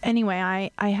 Anyway,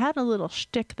 I had a little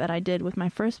shtick that I did with my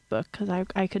first book, because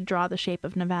I could draw the shape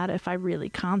of Nevada if I really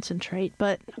concentrate.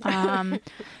 But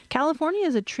California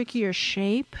is a trickier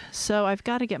shape, so I've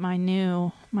got to get my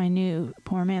new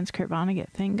poor man's Kurt Vonnegut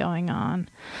thing going on.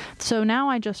 So now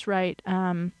I just write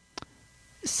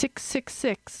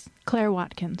 666 Claire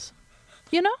Watkins.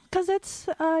 You know, because it's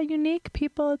unique.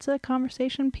 People, it's a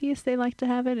conversation piece. They like to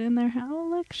have it in their house. Oh,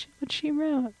 look what she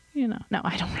wrote. You know, no,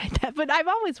 I don't write that, but I've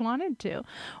always wanted to.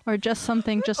 Or just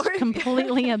something just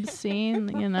completely obscene,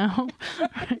 you know.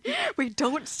 We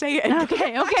don't say it.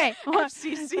 Okay. Well,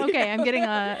 FCC. okay, I'm getting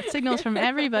signals from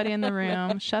everybody in the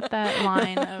room. Shut that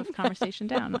line of conversation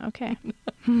down. Okay.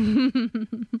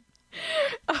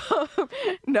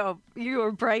 No, you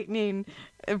are brightening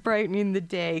the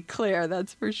day, Claire,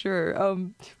 that's for sure.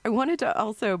 I wanted to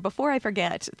also, before I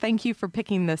forget, thank you for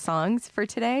picking the songs for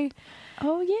today.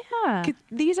 Oh yeah,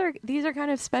 these are kind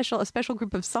of a special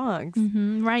group of songs.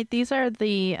 Mm-hmm. Right, these are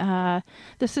the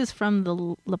this is from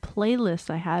the playlist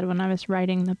I had when I was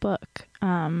writing the book,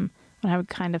 when I would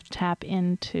kind of tap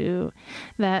into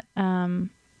that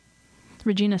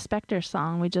Regina Spektor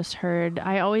song we just heard.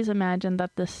 I always imagined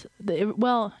that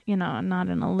well, you know, not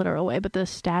in a literal way, but the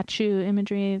statue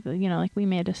imagery, you know, like they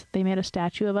made a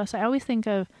statue of us. I always think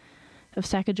of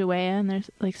Sacagawea, and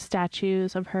there's like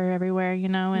statues of her everywhere, you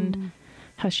know, and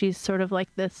how she's sort of like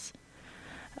this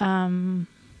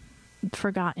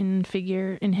forgotten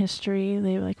figure in history.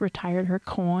 They like retired her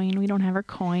coin. We don't have her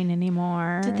coin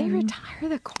anymore. Did they retire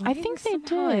the coin? I think they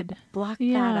did. Block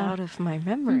that out of my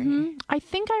memory. Mm-hmm. I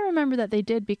think I remember that they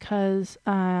did because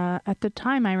at the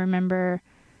time I remember.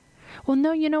 Well,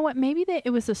 no, you know what? Maybe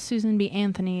it was a Susan B.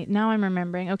 Anthony. Now I'm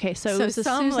remembering. Okay, so it was a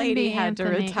some Susan lady B. had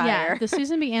Anthony. to retire. Yeah, the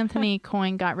Susan B. Anthony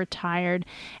coin got retired,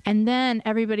 and then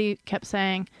everybody kept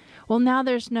saying, well, now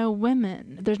there's no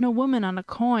women. There's no woman on a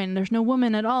coin. There's no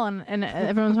woman at all. And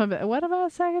everyone's like, what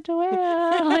about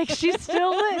Sacagawea? Like, she's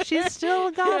still lit. She's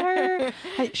still got her.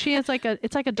 She has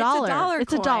it's like a dollar.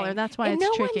 It's a dollar. That's why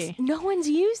it's tricky. No one's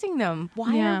using them.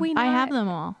 Why are we not? I have them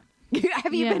all.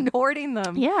 Have you been hoarding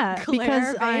them? Yeah, Claire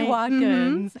because Faye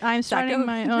Watkins. I'm starting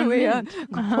my own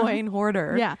coin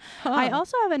hoarder. Yeah. I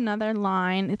also have another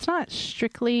line. It's not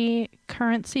strictly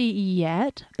currency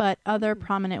yet, but other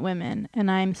prominent women, and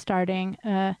I'm starting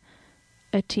a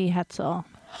T. Hetzel.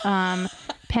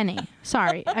 Penny.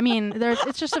 Sorry. I mean,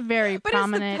 it's just a very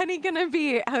prominent. But is the penny going to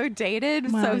be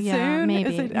outdated soon?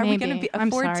 Maybe. Are we going to be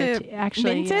afford to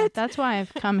actually mint it? That's why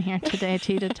I've come here today,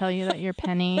 T, to tell you that your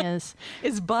penny is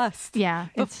bust. Yeah,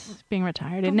 it's being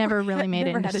retired. It never really made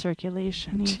it into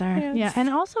circulation either. Yes. Yeah, and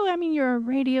also, I mean, you're a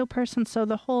radio person, so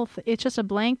the whole it's just a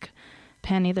blank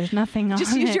penny. There's nothing on it.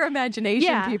 Just use your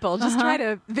imagination, people. Just try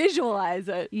to visualize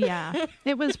it. Yeah,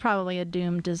 it was probably a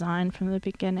doomed design from the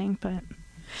beginning, but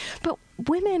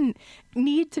women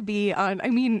need to be on. I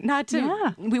mean, not to.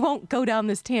 Yeah. We won't go down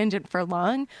this tangent for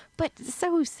long, but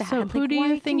so sad. So who do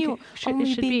you think it should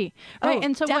be? Right,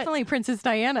 and so definitely Princess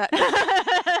Diana.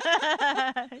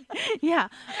 Yeah,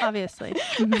 obviously.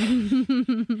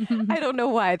 I don't know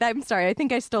why. I'm sorry. I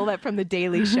think I stole that from The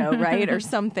Daily Show, right, or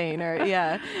something. Or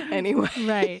yeah.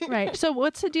 Anyway, right. So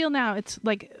what's the deal now? It's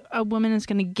like a woman is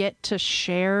going to get to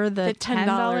share the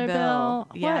 $10 bill.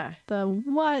 Yeah.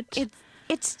 What?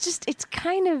 It's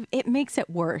kind of, it makes it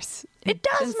worse. It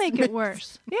does make it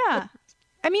worse. Yeah.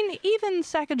 I mean, even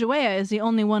Sacagawea is the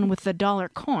only one with the dollar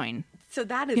coin. So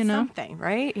that is something,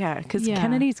 right? Yeah, because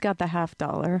Kennedy's got the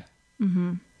 $50.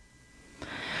 Mm-hmm.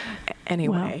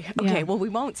 Anyway, well, we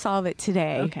won't solve it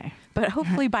today. Okay. But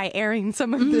hopefully by airing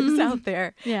some of this out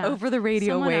there over the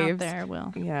radio waves. Out there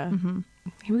will. Yeah. Mm-hmm.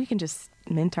 Maybe we can just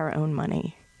mint our own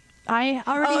money. I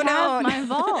already have my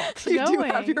vault. You do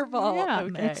have your vault. Yeah,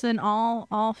 okay. It's an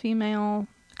all female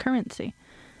currency.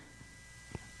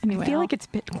 Anyway, I feel like it's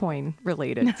Bitcoin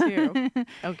related too.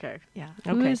 Okay. Yeah.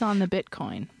 Okay. Who is on the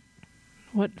Bitcoin?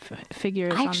 What figure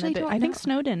is on the Bitcoin? I think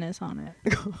Snowden is on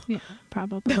it. Yeah,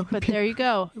 probably. But there you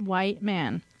go, white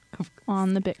man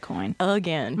on the Bitcoin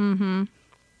again. Mm-hmm.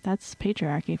 That's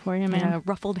patriarchy for you, man. Yeah,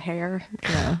 ruffled hair.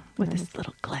 Yeah, with his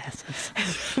little glasses.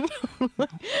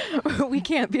 We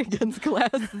can't be against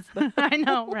glasses. I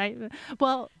know, right?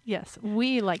 Well, yes,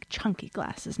 we like chunky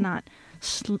glasses, not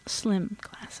slim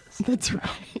glasses. That's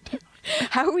right.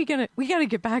 How are we gonna? We gotta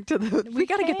get back to we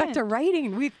gotta get back to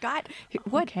writing. We've got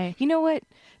what? Okay. You know what?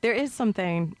 There is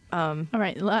something. All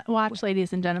right, watch,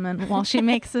 ladies and gentlemen, while she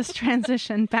makes this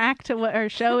transition back to what her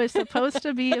show is supposed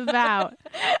to be about.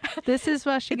 This is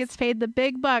where she gets paid the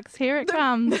big bucks. Here it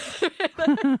comes,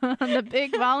 the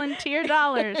big volunteer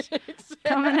dollars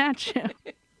coming at you.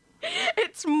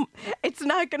 It's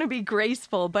not going to be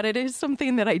graceful, but it is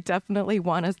something that I definitely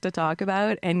want us to talk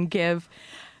about and give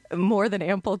more than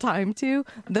ample time to.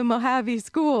 The Mojave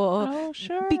School. Oh,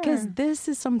 sure. Because this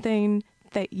is something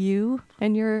that you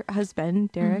and your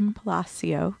husband, Derek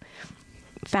Palacio,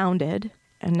 founded,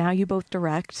 and now you both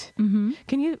direct. Mm-hmm.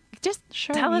 Can you just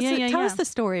tell us the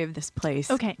story of this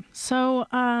place? Okay. So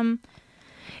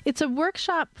It's a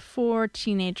workshop for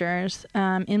teenagers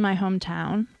in my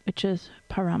hometown, which is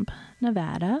Pahrump,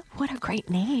 Nevada. What a great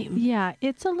name. Yeah,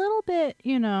 it's a little bit,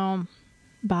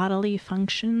 bodily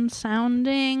function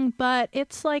sounding, but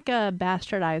it's like a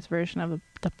bastardized version of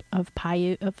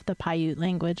the Paiute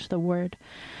language. The word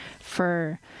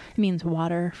for it means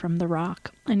water from the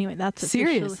rock. Anyway, that's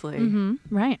seriously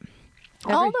right.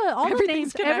 All the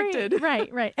names, connected.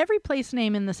 Right. Every place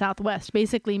name in the Southwest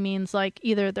basically means like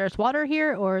either there's water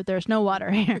here or there's no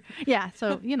water here. Yeah,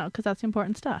 so because that's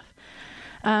important stuff.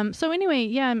 So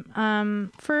anyway,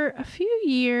 for a few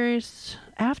years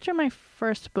after my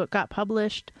first book got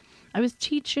published, I was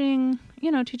teaching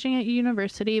at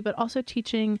university, but also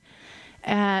teaching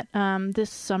at this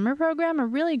summer program, a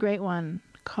really great one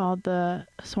called the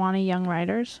Sewanee Young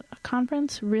Writers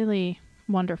Conference. Really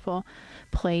wonderful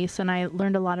place, and I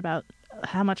learned a lot about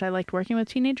how much I liked working with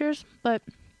teenagers, but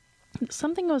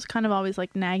something was kind of always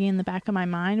like nagging in the back of my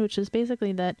mind, which is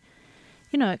basically that,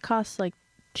 it costs like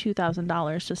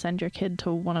 $2,000 to send your kid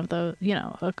to one of the,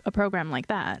 a program like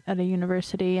that at a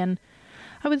university. And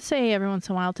I would say every once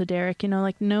in a while to Derek,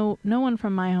 no one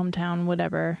from my hometown would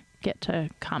ever get to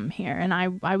come here. And I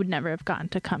would never have gotten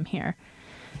to come here.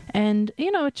 And,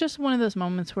 it's just one of those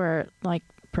moments where like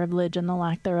privilege and the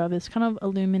lack thereof is kind of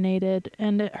illuminated,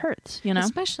 and it hurts,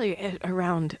 Especially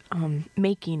around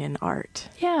making and art.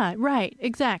 Yeah, right.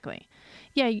 Exactly.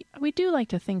 Yeah, we do like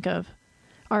to think of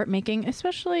art making,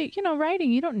 especially,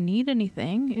 writing. You don't need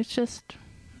anything. It's just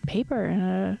paper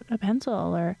and a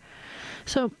pencil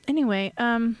so anyway,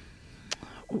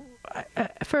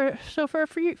 for a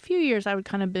few years I would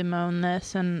kind of bemoan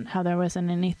this and how there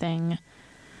wasn't anything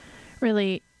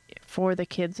really for the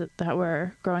kids that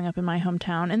were growing up in my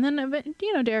hometown. And then,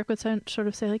 Derek would sort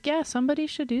of say like, yeah, somebody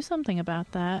should do something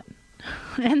about that.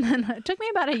 And then it took me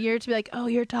about a year to be like, oh,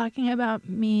 you're talking about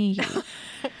me.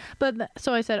 But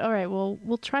so I said, all right, well,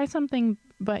 we'll try something,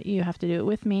 but you have to do it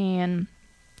with me. And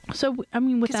so,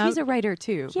 because he's a writer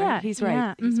too. Yeah, right? He's right.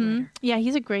 Yeah, he's a writer. Yeah,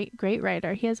 he's a great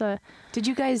writer. He has a. Did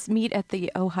you guys meet at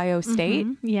the Ohio State?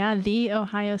 Yeah, the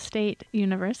Ohio State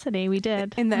University. We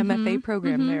did in the MFA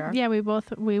program there. Yeah, we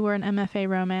were an MFA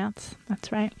romance.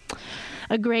 That's right.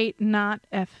 A great, not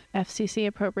FCC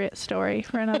appropriate story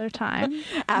for another time.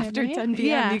 After 10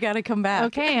 p.m., you got to come back.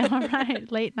 Okay, all right,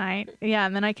 late night. Yeah,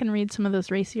 and then I can read some of those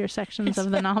racier sections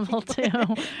of the novel too.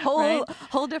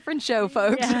 Whole different show,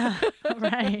 folks. Yeah,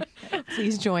 right.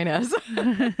 Please join us.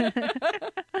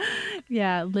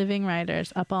 Yeah, living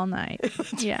writers up all night.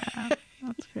 Yeah,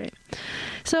 that's great.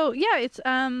 So yeah,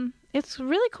 it's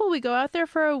really cool. We go out there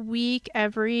for a week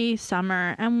every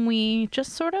summer, and we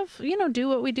just sort of, do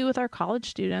what we do with our college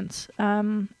students.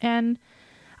 And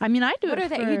I do what it. What are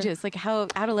the ages? Like how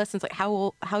adolescents? Like how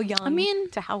old? How young?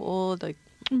 To how old? Like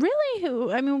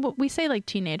really? We say like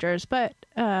teenagers, but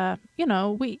we're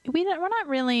not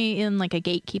really in like a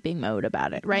gatekeeping mode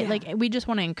about it, right? Yeah. Like we just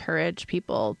want to encourage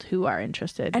people who are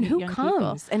interested and who young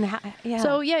comes people. And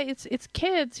so yeah, it's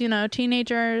kids,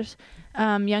 teenagers.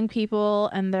 Young people,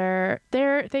 and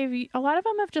they've a lot of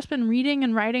them have just been reading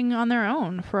and writing on their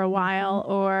own for a while,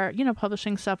 or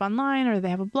publishing stuff online, or they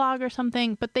have a blog or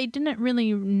something, but they didn't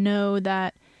really know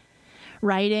that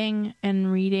writing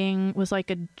and reading was like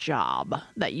a job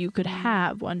that you could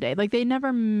have one day. Like they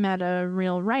never met a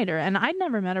real writer, and I'd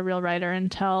never met a real writer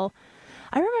until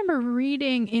I remember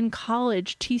reading in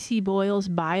college T.C. Boyle's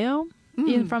bio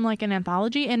from like an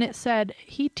anthology, and it said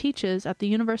he teaches at the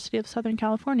University of Southern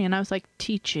California, and I was like,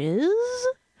 teaches?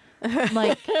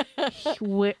 Like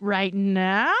right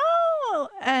now?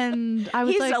 And I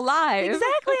was He's alive.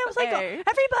 Exactly. I was like,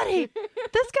 everybody,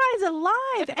 this guy's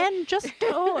alive, and just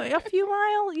a few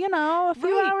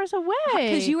hours away.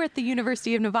 Because you were at the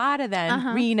University of Nevada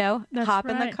then, Reno. Hop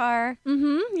in the car.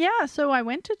 Yeah. So I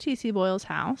went to T.C. Boyle's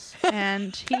house,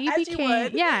 and he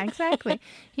became. Yeah, exactly.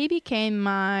 He became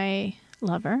my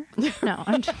lover. No,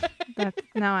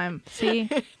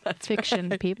 that's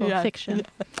fiction, people. Yeah. Fiction.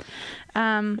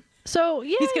 So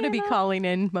yeah, he's going to be calling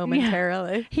in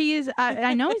momentarily. Yeah. He is.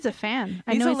 I know he's a fan.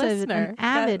 I know he's an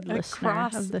avid listener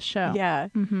of the show. Yeah,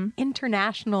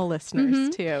 international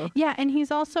listeners too. Yeah, and he's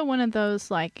also one of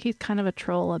those he's kind of a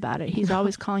troll about it. He's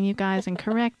always calling you guys and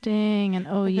correcting,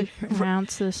 and you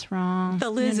pronounced this wrong.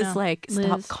 The Liz is like,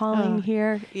 stop calling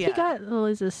here. Yeah. He got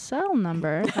Liz's cell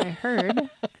number. I heard.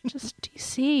 Just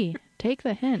DC. Take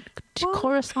the hint.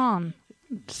 Coruscant.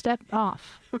 Step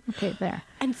off. Okay, there.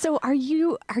 And so are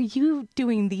you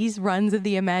doing these runs of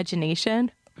the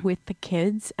imagination, with the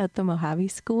kids at the Mojave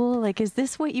School? Like, is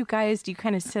this what you guys do? You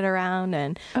kind of sit around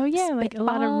and like a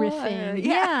lot of riffing.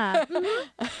 Yeah.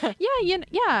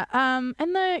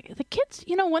 And the kids,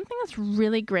 one thing that's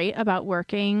really great about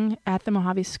working at the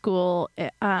Mojave School,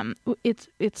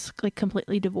 it's like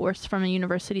completely divorced from a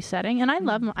university setting, and I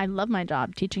love my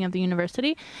job teaching at the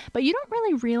university, but you don't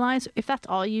really realize, if that's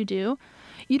all you do,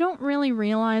 you don't really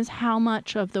realize how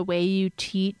much of the way you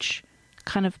teach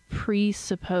kind of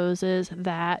presupposes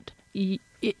that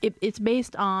it's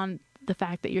based on the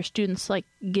fact that your students like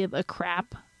give a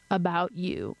crap about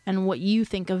you and what you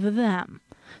think of them.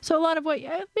 So a lot of what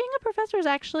being a professor is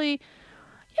actually,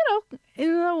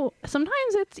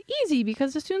 sometimes it's easy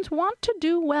because the students want to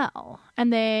do well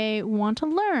and they want to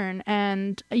learn,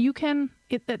 and you can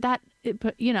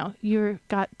you've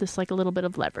got this like a little bit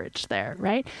of leverage there,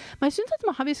 right? My students at the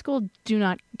Mojave School do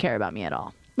not care about me at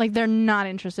all. Like, they're not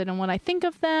interested in what I think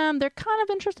of them. They're kind of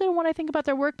interested in what I think about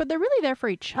their work, but they're really there for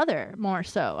each other more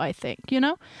so, I think,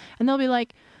 And they'll be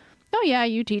like, oh yeah,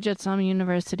 you teach at some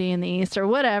university in the East or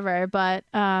whatever, but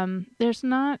there's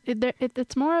not,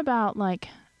 it's more about like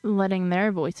letting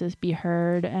their voices be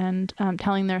heard and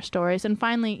telling their stories. And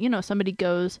finally, somebody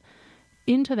goes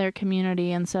into their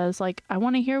community and says like, I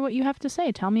want to hear what you have to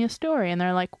say. Tell me a story. And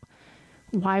they're like,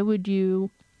 why would you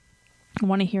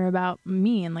want to hear about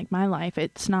me and like my life?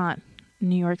 It's not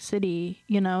New York City,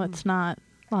 it's not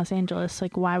Los Angeles.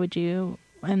 Like, why would you?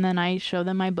 And then I show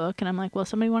them my book and I'm like, well,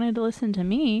 somebody wanted to listen to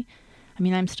me. I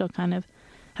mean, I'm still kind of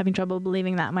having trouble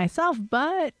believing that myself,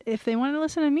 but if they wanted to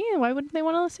listen to me, why wouldn't they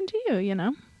want to listen to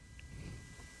you,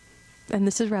 And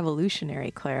this is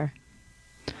revolutionary, Claire.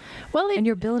 Well, and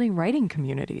you're building writing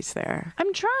communities there.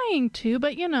 I'm trying to,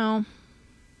 but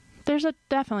there's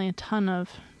definitely a ton of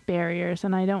barriers,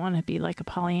 and I don't want to be like a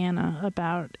Pollyanna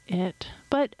about it.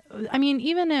 But I mean,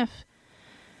 even if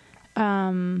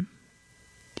I'm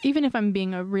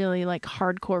being a really like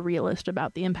hardcore realist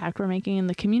about the impact we're making in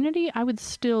the community, I would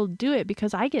still do it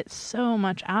because I get so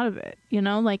much out of it.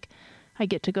 Like I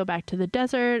get to go back to the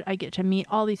desert. I get to meet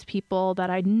all these people that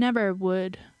I never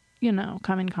would,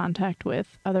 come in contact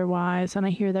with otherwise. And I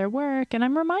hear their work and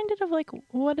I'm reminded of like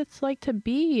what it's like to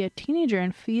be a teenager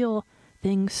and feel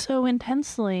things so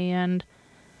intensely. And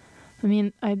I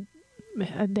mean,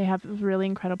 they have really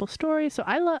incredible stories. So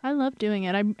I love doing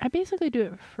it. I basically do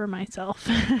it for myself.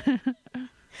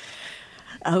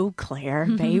 Oh, Claire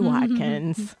Vaye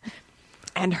Watkins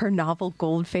and her novel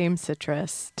Gold Fame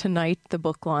Citrus. Tonight, the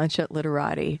book launch at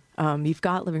Literati. You've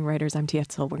got Living Writers. I'm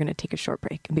Tietzel. We're going to take a short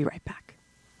break and be right back.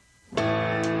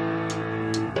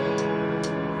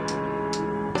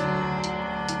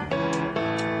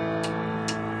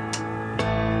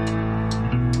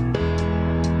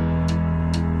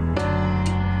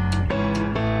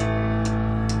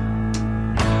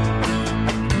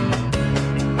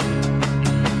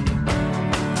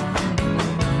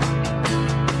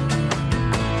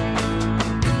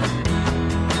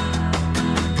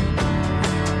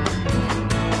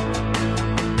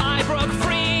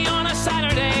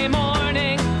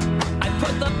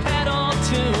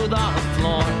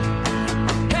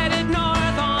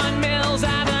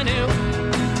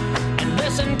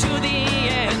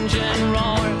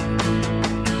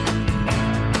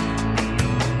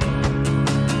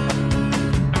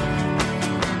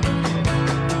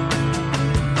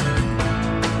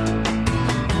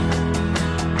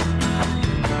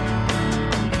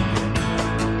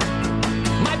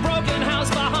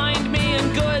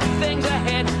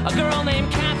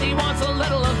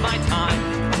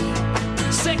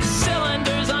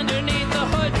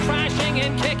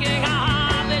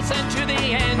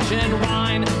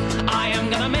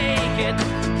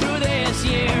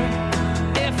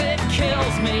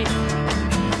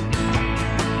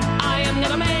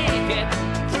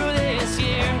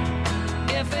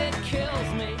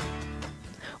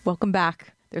 Welcome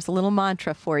back. There's a little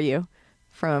mantra for you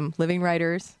from Living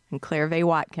Writers and Claire Vaye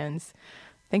Watkins.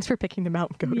 Thanks for picking the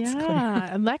Mountain Goats, Claire.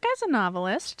 Yeah, that guy's a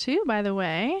novelist too, by the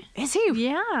way. Is he?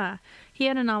 Yeah. He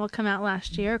had a novel come out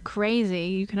last year. Crazy,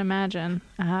 you can imagine.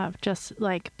 Just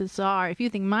like bizarre. If you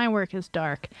think my work is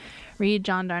dark, read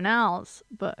John Darnell's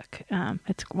book.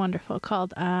 It's wonderful,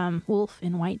 called Wolf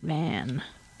in White Van.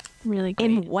 Really great.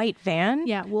 In White Van?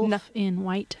 Yeah, Wolf in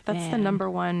White Van. That's the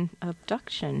 #1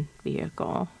 abduction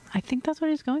vehicle. I think that's what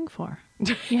he's going for.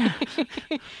 Yeah.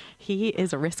 He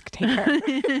is a risk taker.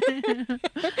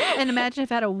 And imagine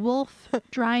if I had a wolf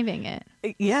driving it.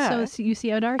 Yeah. So you see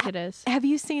how dark it is. Have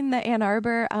you seen the Ann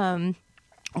Arbor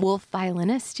wolf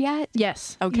violinist yet?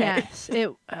 Yes. Okay. Yes.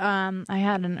 I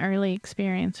had an early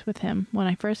experience with him when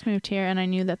I first moved here, and I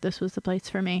knew that this was the place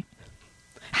for me.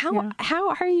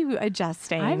 How are you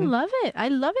adjusting? I love it. I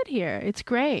love it here. It's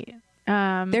great.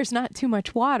 There's not too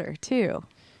much water, too.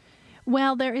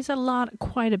 Well, there is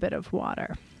quite a bit of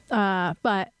water,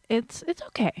 but it's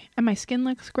okay, and my skin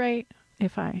looks great.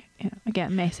 If I,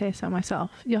 again, may say so myself,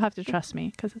 you'll have to trust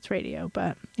me because it's radio.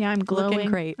 But yeah, I'm glowing. Looking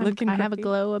great. I have a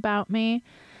glow about me.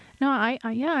 No, I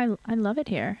love it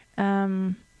here.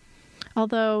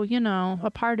 Although,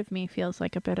 a part of me feels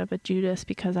like a bit of a Judas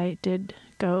because I did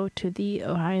go to the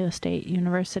Ohio State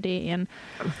University, and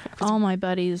all my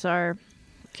buddies are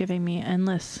giving me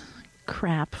endless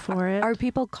crap for it. Are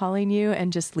people calling you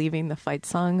and just leaving the fight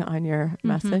song on your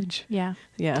message? Yeah.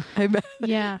 Yeah. I bet.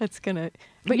 Yeah. It's gonna.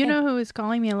 But who is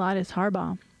calling me a lot is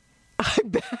Harbaugh. I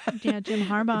bet. Yeah, Jim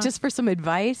Harbaugh. Just for some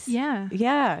advice? Yeah.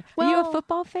 Yeah. Well, are you a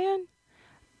football fan?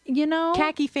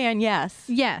 Khaki fan, yes.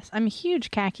 Yes, I'm a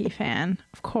huge khaki fan,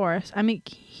 of course. I'm a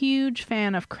huge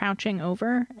fan of crouching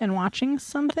over and watching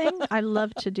something. I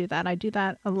love to do that. I do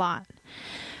that a lot.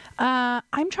 I'm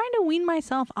trying to wean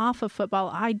myself off of football.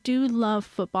 I do love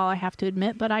football, I have to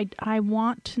admit, but I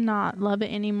want to not love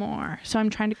it anymore. So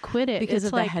I'm trying to quit it. Because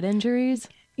of the head injuries?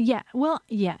 Yeah, well,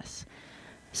 yes.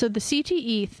 So the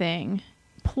CTE thing,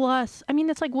 plus,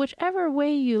 it's like whichever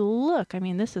way you look.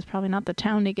 This is probably not the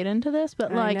town to get into this,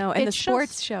 but I know. And the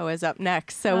sports show is up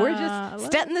next, so we're just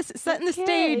setting the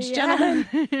stage, gentlemen.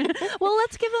 Well,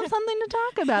 let's give them something to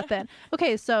talk about then.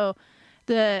 Okay, so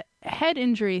the head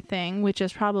injury thing, which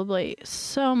is probably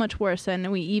so much worse than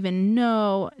we even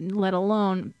know, let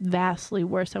alone vastly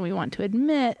worse than we want to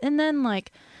admit. And then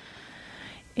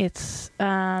it's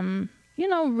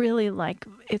really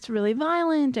it's really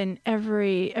violent, and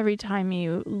every time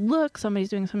you look, somebody's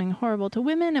doing something horrible to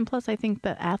women. And plus, I think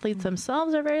the athletes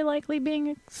themselves are very likely being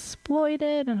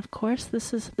exploited. And of course,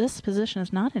 this position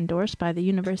is not endorsed by the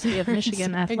University of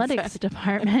Michigan Athletics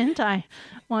Department. I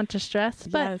want to stress,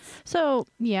 but so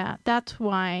yeah, that's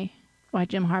why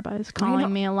Jim Harbaugh is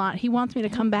calling me a lot. He wants me to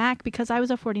come back because I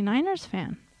was a 49ers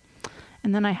fan,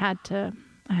 and then I had to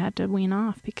wean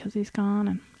off because he's gone.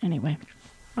 And anyway.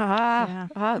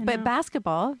 But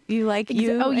basketball, and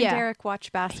Derek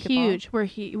watch basketball. Huge. We're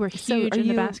huge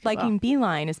into basketball. Liking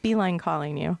Beeline? Is Beeline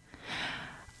calling you?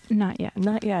 Not yet.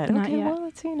 Okay, well,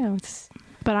 it's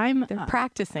but they're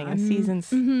practicing. The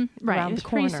season's around the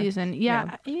corner. Preseason.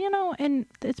 Yeah, and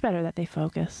it's better that they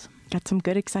focus. Got some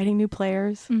good, exciting new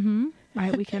players. Mm-hmm.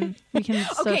 Right, we can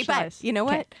Okay, but you know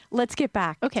what? Let's get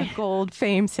back to Gold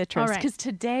Fame Citrus, because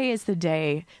today is the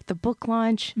day, the book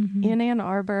launch in Ann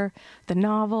Arbor, the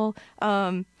novel.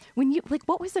 When you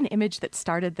what was an image that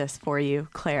started this for you,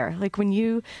 Claire?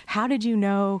 How did you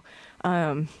know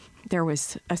there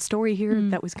was a story here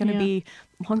that was going to be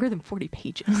longer than 40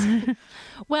 pages?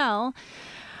 Well,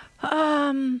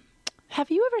 have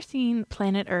you ever seen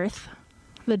Planet Earth,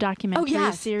 the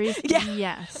documentary series?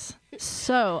 Yes.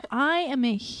 So I am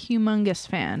a humongous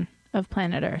fan of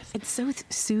Planet Earth. It's so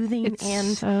soothing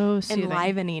and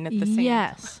enlivening at the same time.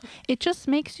 Yes. It just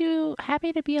makes you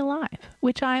happy to be alive,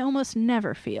 which I almost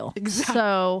never feel. Exactly.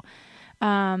 So,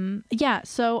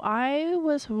 so I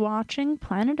was watching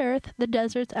Planet Earth, the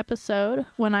Deserts episode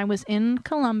when I was in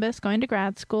Columbus going to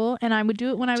grad school, and I would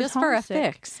do it when I was homesick. Just for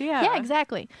a fix, yeah. Yeah,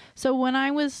 exactly. So when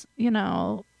I was,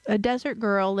 a desert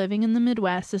girl living in the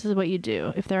Midwest, this is what you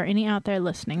do. If there are any out there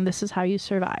listening, this is how you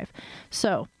survive.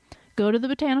 So go to the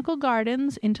botanical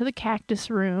gardens, into the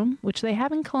cactus room, which they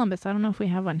have in Columbus. I don't know if we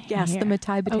have one here. Yes, the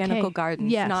Matai Botanical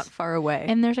Gardens, not far away.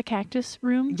 And there's a cactus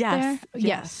room there?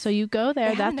 Yes. So you go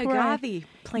there. That's an agave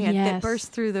plant that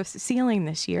burst through the ceiling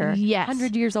this year. Yes.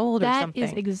 100 years old or something.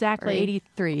 That is exactly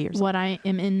 83 years what I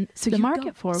am in the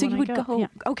market for. So when you would go. Yeah.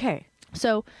 Okay.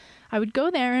 So I would go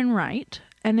there and write.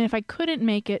 And if I couldn't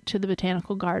make it to the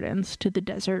botanical gardens, to the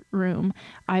desert room,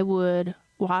 I would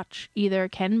watch either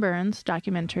Ken Burns'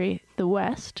 documentary, The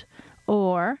West,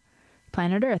 or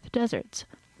Planet Earth, Deserts.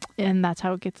 And that's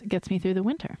how it gets me through the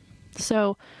winter.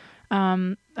 So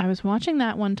I was watching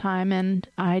that one time, and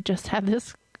I just had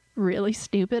this really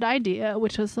stupid idea,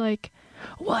 which was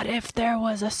what if there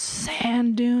was a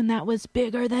sand dune that was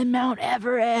bigger than Mount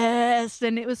Everest?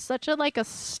 And it was such a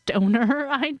stoner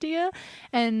idea.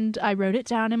 And I wrote it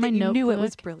down in my notebook. You knew it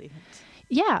was brilliant.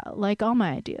 Yeah, like all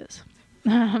my ideas.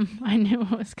 I knew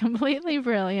it was completely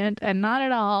brilliant and not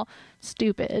at all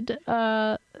stupid.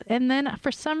 And then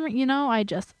for some,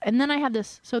 and then I had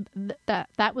this, so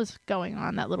that was going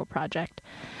on, that little project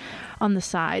on the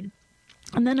side.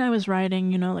 And then I was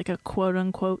writing, a quote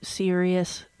unquote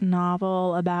serious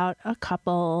novel about a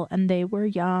couple, and they were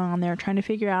young. They were trying to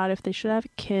figure out if they should have a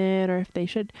kid or if they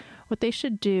should what they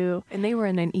should do. And they were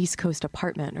in an East Coast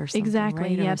apartment or something. Exactly.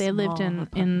 Right? Yeah, Or a they lived small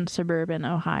in suburban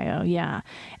Ohio. Yeah.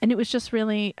 And it was just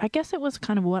really, I guess it was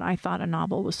kind of what I thought a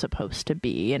novel was supposed to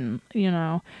be, and, you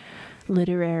know,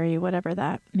 literary, whatever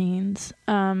that means.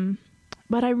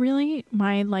 But I really,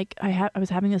 I was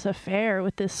having this affair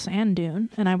with this sand dune,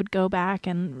 and I would go back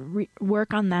and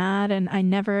work on that, and I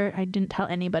didn't tell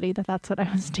anybody that that's what I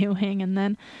was doing. And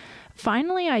then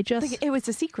finally it was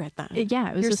a secret then.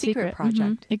 Yeah, it was Your a secret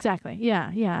project. Exactly.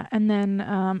 Yeah, yeah. And then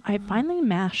I finally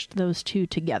mashed those two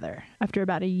together after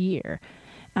about a year.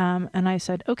 And I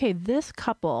said, okay, this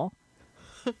couple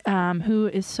who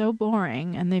is so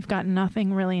boring and they've got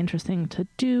nothing really interesting to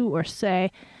do or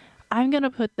say, I'm going to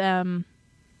put them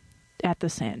at the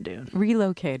sand dune.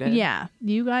 Relocated. Yeah.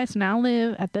 You guys now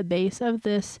live at the base of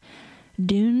this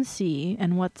dune sea,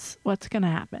 and what's going to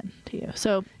happen to you?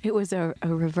 So it was a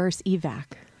reverse evac.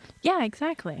 Yeah,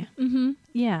 exactly. Mm-hmm.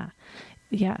 Yeah.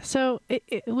 Yeah. So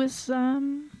it was, I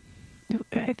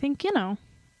think, you know,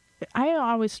 I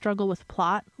always struggle with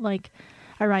plot. Like,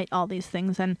 I write all these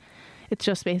things, and it's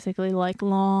just basically like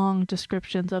long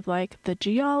descriptions of like the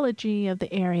geology of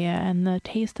the area and the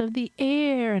taste of the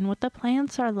air and what the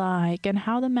plants are like and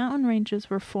how the mountain ranges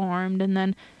were formed. And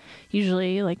then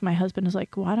usually like my husband is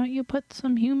like, why don't you put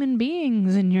some human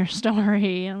beings in your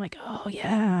story? And I'm like, oh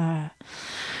yeah.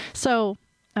 So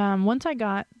once I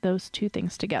got those two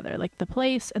things together, like the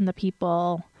place and the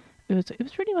people, it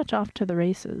was pretty much off to the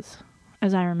races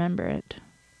as I remember it.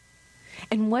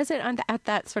 And was it at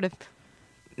that sort of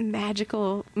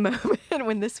magical moment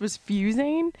when this was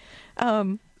fusing?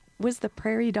 Was the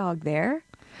prairie dog there?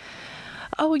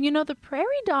 Oh, you know, the prairie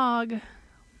dog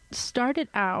started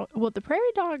out, well, the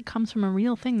prairie dog comes from a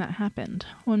real thing that happened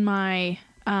when my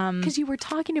because you were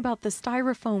talking about the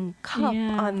styrofoam cup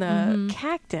on the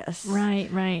cactus.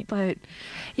 Right. But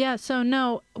yeah, so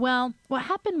no, well, what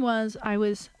happened was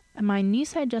my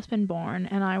niece had just been born,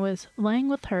 and I was laying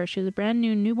with her. She was a brand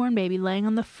new newborn baby laying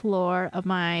on the floor of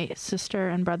my sister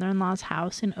and brother-in-law's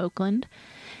house in Oakland.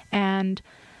 And,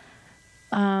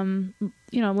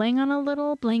 you know, laying on a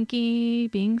little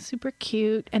blankie, being super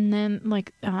cute. And then,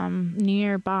 like,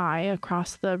 nearby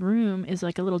across the room is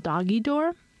like a little doggy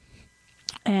door.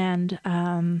 And,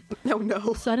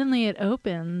 suddenly it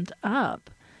opened up.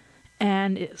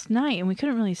 And it's night, and we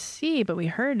couldn't really see, but we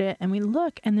heard it, and we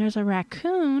look, and there's a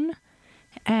raccoon,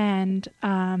 and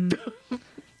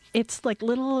it's like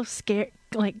little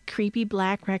like creepy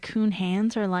black raccoon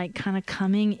hands are like kind of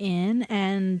coming in,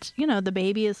 and you know the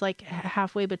baby is like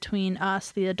halfway between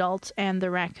us, the adults, and the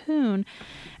raccoon,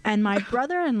 and my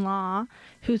brother-in-law,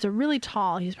 who's a really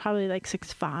tall, he's probably like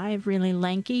 6'5", really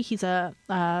lanky. He's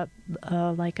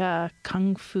like a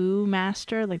kung fu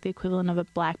master, like the equivalent of a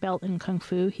black belt in kung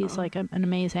fu. He's like an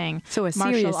amazing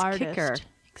martial artist. Kicker.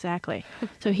 Exactly.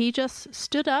 So he just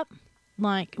stood up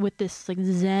like with this like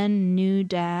Zen new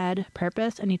dad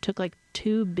purpose, and he took like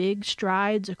 2 big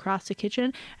strides across the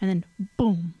kitchen, and then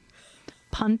boom,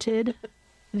 punted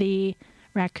the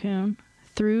raccoon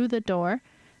through the door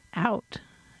out.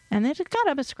 And they just got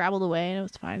up and scrabbled away, and it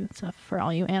was fine. It's for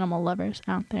all you animal lovers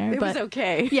out there. It was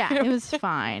okay. Yeah, it was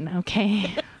fine.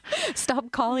 Okay.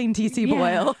 Stop calling TC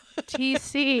Boyle.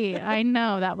 TC, I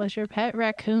know. That was your pet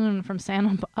raccoon from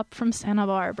Santa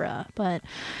Barbara. But,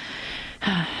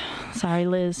 sorry,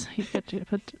 Liz. You got to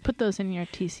put those in your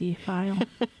TC file.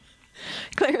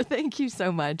 Claire, thank you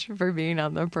so much for being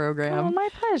on the program. Oh, my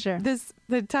pleasure.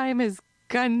 The time has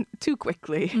gone too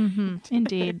quickly. Mm-hmm,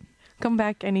 indeed. Come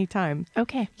back anytime.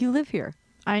 Okay. You live here.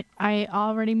 I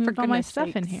already moved all my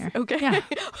stuff in here. Okay. Yeah.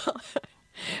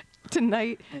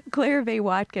 Tonight, Claire Vaye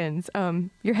Watkins,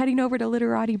 you're heading over to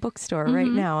Literati Bookstore right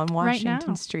now on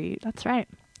Washington Street. That's right.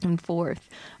 And 4th.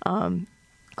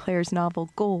 Claire's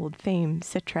novel, Gold, Fame,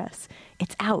 Citrus.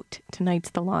 It's out. Tonight's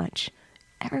the launch.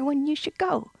 Everyone, you should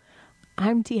go.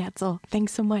 I'm Dee Hetzel.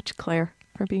 Thanks so much, Claire,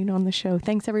 for being on the show.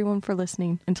 Thanks, everyone, for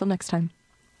listening. Until next time.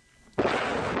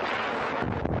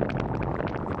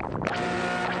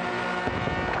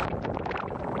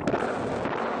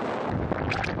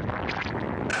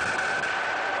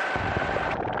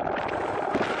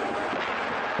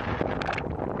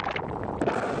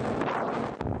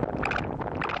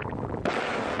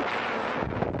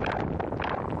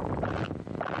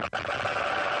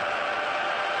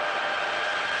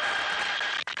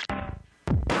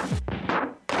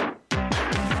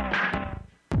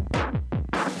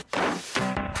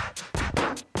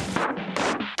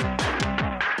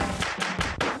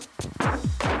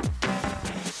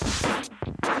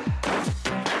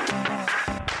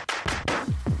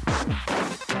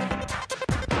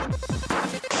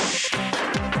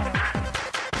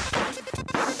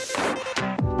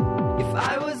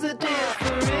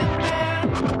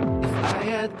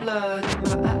 blood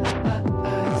in my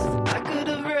eyes. I could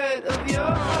have read of your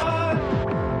heart.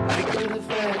 I could have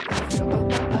read of your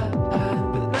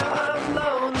mind. But now I'm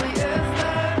lonely as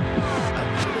that. I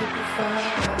couldn't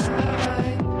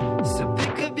find. So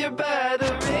pick up your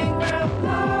battering ram.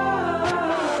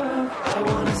 Love, I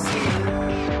wanna see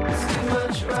it. It's too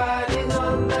much riding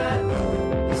on that.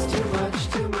 It's too much,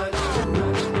 too much, too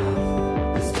much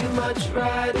love. It's too much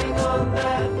riding on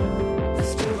that.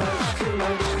 It's too much, too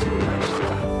much, too much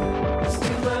love. It's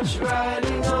too much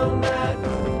riding on that.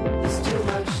 It's too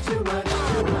much, too much,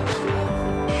 too much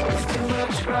love. It's too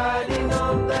much riding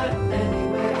on that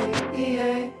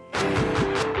anyway.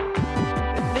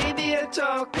 Maybe I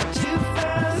talk too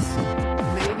fast.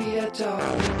 Maybe I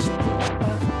talk too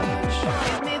much.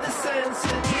 Give me the sense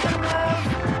of your love.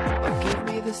 Or give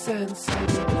me the sense of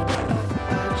your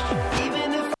touch. Even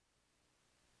if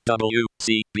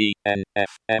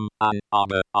WCBN-FM Ann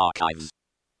Arbor Archives.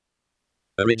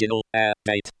 Original air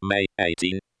date May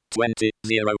 18,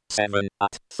 2007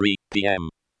 at 3 p.m.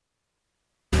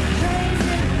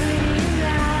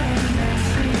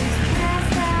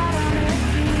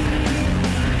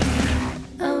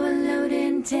 Overload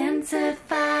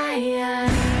intensifier.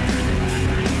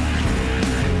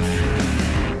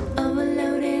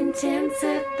 Overload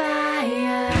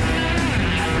intensifier.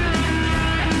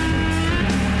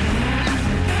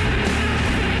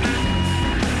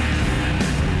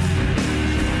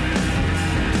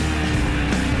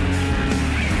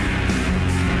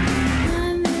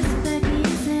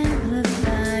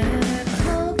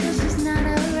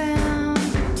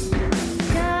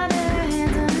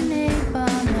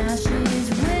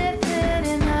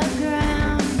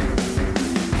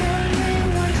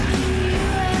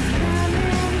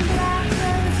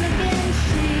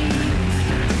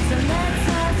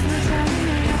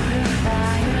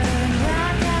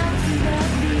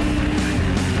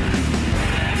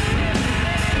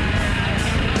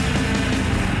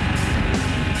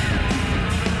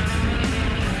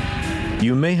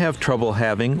 You may have trouble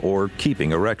having or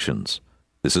keeping erections.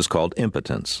 This is called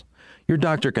impotence. Your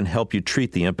doctor can help you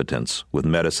treat the impotence with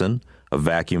medicine, a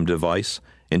vacuum device,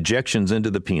 injections into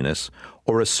the penis,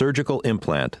 or a surgical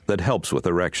implant that helps with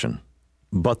erection.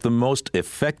 But the most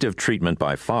effective treatment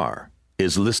by far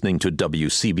is listening to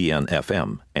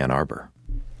WCBN-FM Ann Arbor.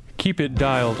 Keep it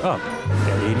dialed up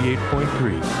at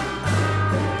 88.3.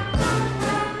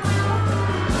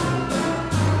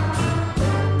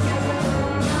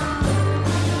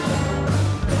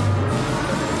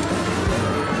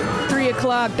 3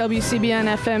 o'clock, WCBN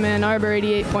FM Ann Arbor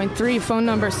 88.3, phone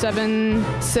number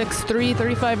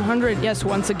 763-3500. Yes,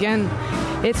 once again,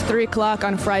 it's 3 o'clock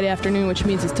on Friday afternoon, which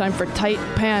means it's time for Tight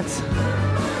Pants.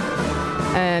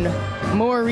 And more